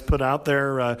you guys put out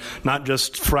there, not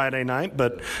just Friday night,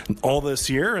 but all this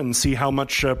year, and see how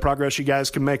much progress you guys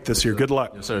can make this year. Good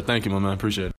luck. Yes, sir. Thank you, my man.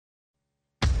 Appreciate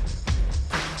it.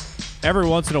 Every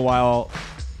once in a while,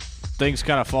 things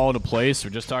kind of fall into place. We're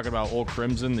just talking about Old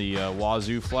Crimson, the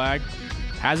Wazoo flag.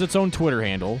 Has its own Twitter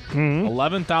handle,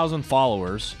 11,000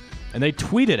 followers, and they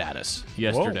tweeted at us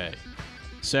yesterday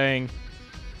saying,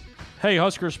 "Hey,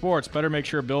 Husker Sports, better make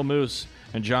sure Bill Moose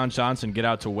and John Johnson get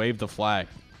out to wave the flag.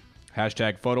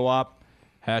 Hashtag photo op,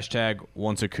 hashtag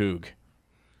once a Coug."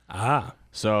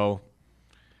 So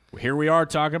here we are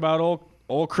talking about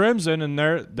Old Crimson, and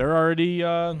they're already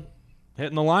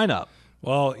hitting the lineup.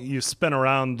 Well, you spin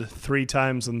around 3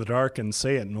 times in the dark and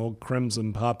say it, and Old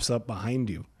Crimson pops up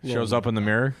behind you. Shows up in the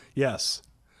mirror? Yes.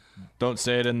 Don't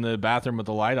say it in the bathroom with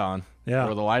the light on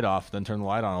or the light off. Then turn the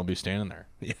light on. I'll be standing there.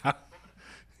 Yeah,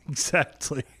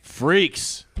 exactly.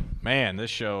 Freaks. Man, this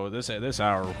show, this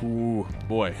hour, ooh,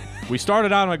 boy. We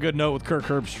started out on a good note with Kirk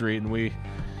Herbstreit, and we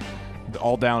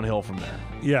all downhill from there.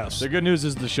 Yes. The good news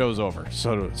is the show's over,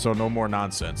 so no more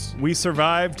nonsense. We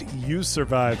survived. You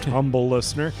survived, humble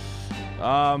listener.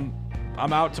 I'm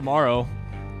out tomorrow.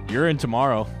 You're in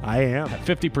tomorrow. I am.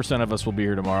 50% of us will be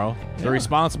here tomorrow. Yeah. The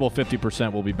responsible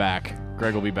 50% will be back.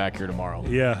 Greg will be back here tomorrow.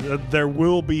 Yeah, there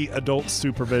will be adult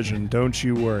supervision. Don't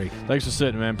you worry. Thanks for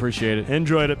sitting, man. Appreciate it.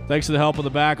 Enjoyed it. Thanks to the help in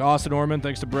the back, Austin Orman.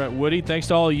 Thanks to Brett Woody. Thanks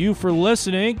to all of you for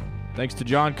listening. Thanks to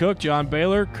John Cook, John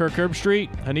Baylor, Kirk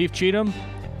Herbstreit, Haanif Cheatham.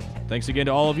 Thanks again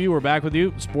to all of you. We're back with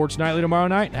you. Sports Nightly tomorrow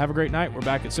night. Have a great night. We're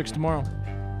back at 6 tomorrow.